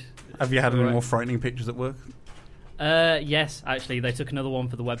good. Have you had any more frightening pictures at work? Yes, actually, they took another one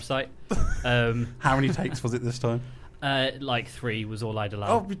for the website. How many takes was it this time? Like 3 was all I'd allow.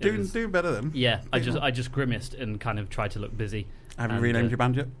 Oh, you're doing better then. Yeah, I just grimaced and kind of tried to look busy. Have you renamed your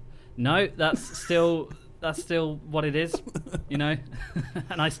band yet? No, that's still what it is, you know,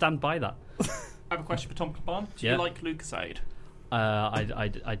 and I stand by that. I have a question for Tom Clement. Do you like Lucozade?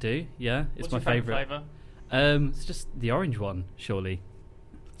 I do. Yeah, it's What's my your favourite. flavour? It's just the orange one, surely.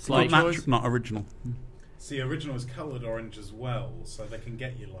 It's Like not original. See, original is coloured orange as well, so they can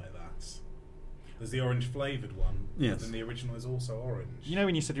get you like that. There's the orange flavoured one, yes, and the original is also orange. You know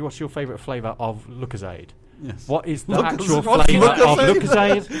when you said what's your favourite flavour of Lucozade? Yes. What is the What's actual flavour of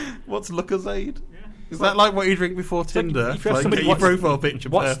Lucozade? What's Lucozade? Yeah. Is that like what you drink before Tinder? If you have somebody, your profile picture.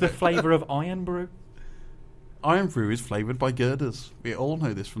 What's the flavour of Iron Brew? Iron Brew is flavoured by girders. We all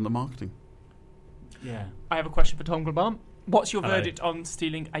know this from the marketing. Yeah. I have a question for Tom Clement. What's your Hello. verdict on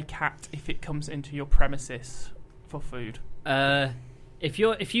stealing a cat if it comes into your premises for food?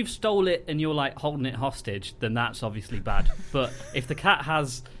 If you've stole it and you're like holding it hostage, then that's obviously bad. But if the cat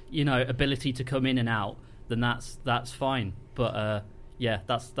has, you know, ability to come in and out, then that's fine. But yeah,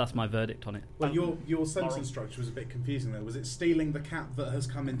 that's my verdict on it. Well, your sentence structure was a bit confusing there. Was it stealing the cat that has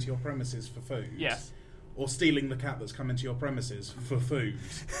come into your premises for food? Yes. Or stealing the cat that's come into your premises for food?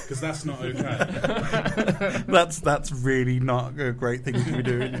 Because that's not okay. That's really not a great thing to be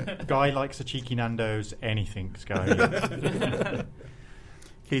doing. Guy likes a cheeky Nando's. Anything's going.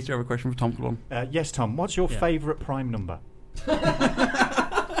 Keith, do you have a question for Tom Clement? Yes, Tom. What's your favourite prime number?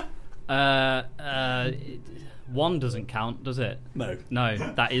 1 doesn't count, does it? No. No,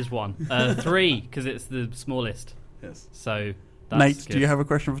 that is 1. 3, because it's the smallest. Yes. So that's Nate, good. do you have a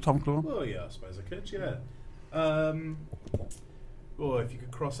question for Tom Clement? Oh yeah, I suppose I could. Yeah. If you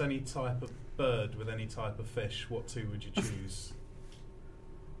could cross any type of bird with any type of fish, what 2 would you choose?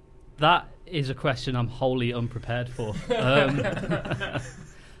 That is a question I'm wholly unprepared for.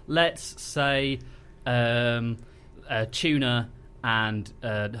 Let's say a tuna and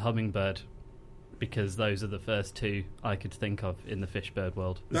a hummingbird, because those are the first 2 I could think of in the fish bird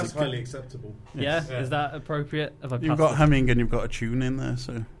world. That's highly acceptable. Yes. Yeah? Is that appropriate? You've got humming and you've got a tune in there,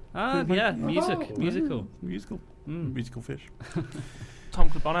 so... yeah, musical. Musical fish. Tom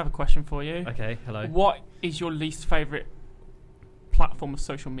Clement, I have a question for you. Okay, hello. What is your least favourite platform of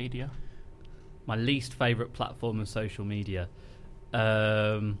social media? My least favourite platform of social media.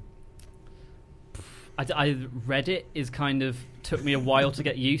 Reddit is kind of took me a while to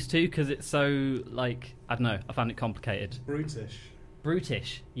get used to because it's so like I don't know. I found it complicated.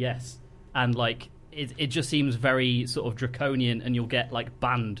 Brutish, yes, and like it just seems very sort of draconian, and you'll get like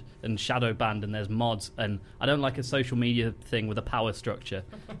banned and shadow banned, and there's mods, and I don't like a social media thing with a power structure.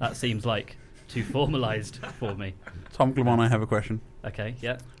 That seems like too formalised for me. Tom Clement, I have a question. Okay,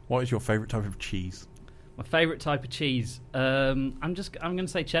 yeah. What is your favourite type of cheese? My favourite type of cheese, I'm going to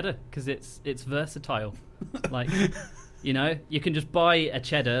say cheddar because it's versatile. Like, you know, you can just buy a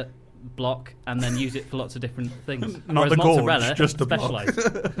cheddar block and then use it for lots of different things. Not Whereas the mozzarella, gorge, just the specialised.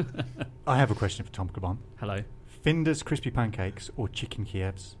 I have a question for Tom Clement. Hello. Finder's crispy pancakes or chicken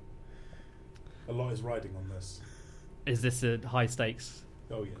Kievs? A lot is riding on this. Is this a high stakes?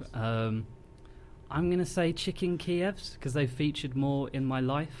 Oh yes. I'm going to say chicken Kievs because they've featured more in my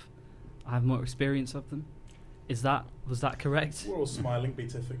life. I have more experience of them. Was that correct? We're all smiling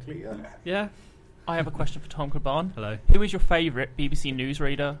beatifically, yeah. Yeah. I have a question for Tom Clement. Hello. Who is your favourite BBC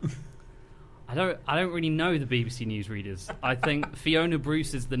newsreader? I don't really know the BBC newsreaders. I think Fiona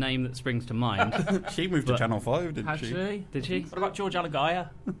Bruce is the name that springs to mind. She moved to Channel 5, didn't she? Actually, did she? What about George Alagaya?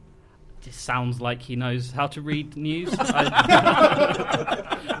 Just sounds like he knows how to read news.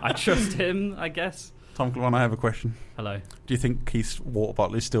 I trust him, I guess. Tom Clement, I have a question. Hello. Do you think Keith's water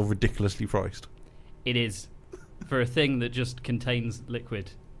bottle is still ridiculously priced? It is. For a thing that just contains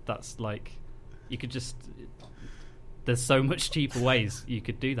liquid, that's like... You could just... There's so much cheaper ways you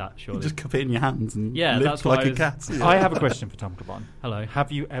could do that, surely. You just cup it in your hands and that's live what like I a cat. I have a question for Tom Clement. Hello.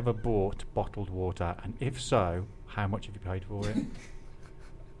 Have you ever bought bottled water? And if so, how much have you paid for it?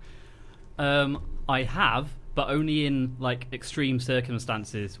 I have, but only in like extreme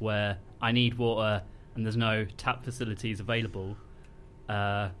circumstances where I need water and there's no tap facilities available.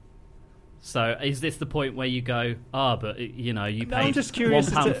 So is this the point where you go, but you know, you paid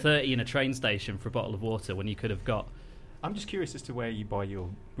 £1.30 in a train station for a bottle of water when you could have got? I'm just curious as to where you buy your.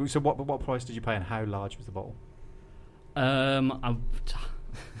 So what price did you pay, and how large was the bottle? I'm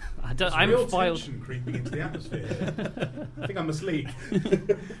tension creeping into the atmosphere. I think I'm asleep.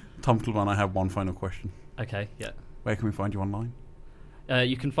 Tom Clubon, I have one final question. Okay, yeah. Where can we find you online?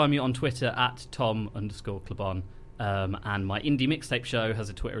 You can find me on Twitter at Tom_Clubon, and my indie mixtape show has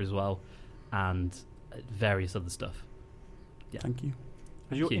a Twitter as well, and various other stuff. Yeah. Thank you.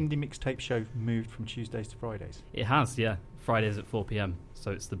 Has your indie mixtape show moved from Tuesdays to Fridays? It has, yeah. Fridays at 4 p.m.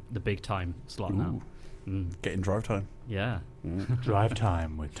 So it's the big time slot now. Getting drive time. Yeah. Drive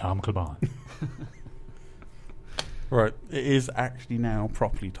time with Tom Clubon. Right, it is actually now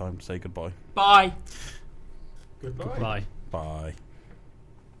properly time to say goodbye. Bye. Goodbye. Bye.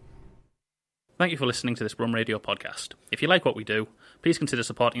 Thank you for listening to this Brum Radio podcast. If you like what we do, please consider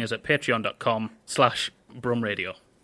supporting us at patreon.com/Brum Radio.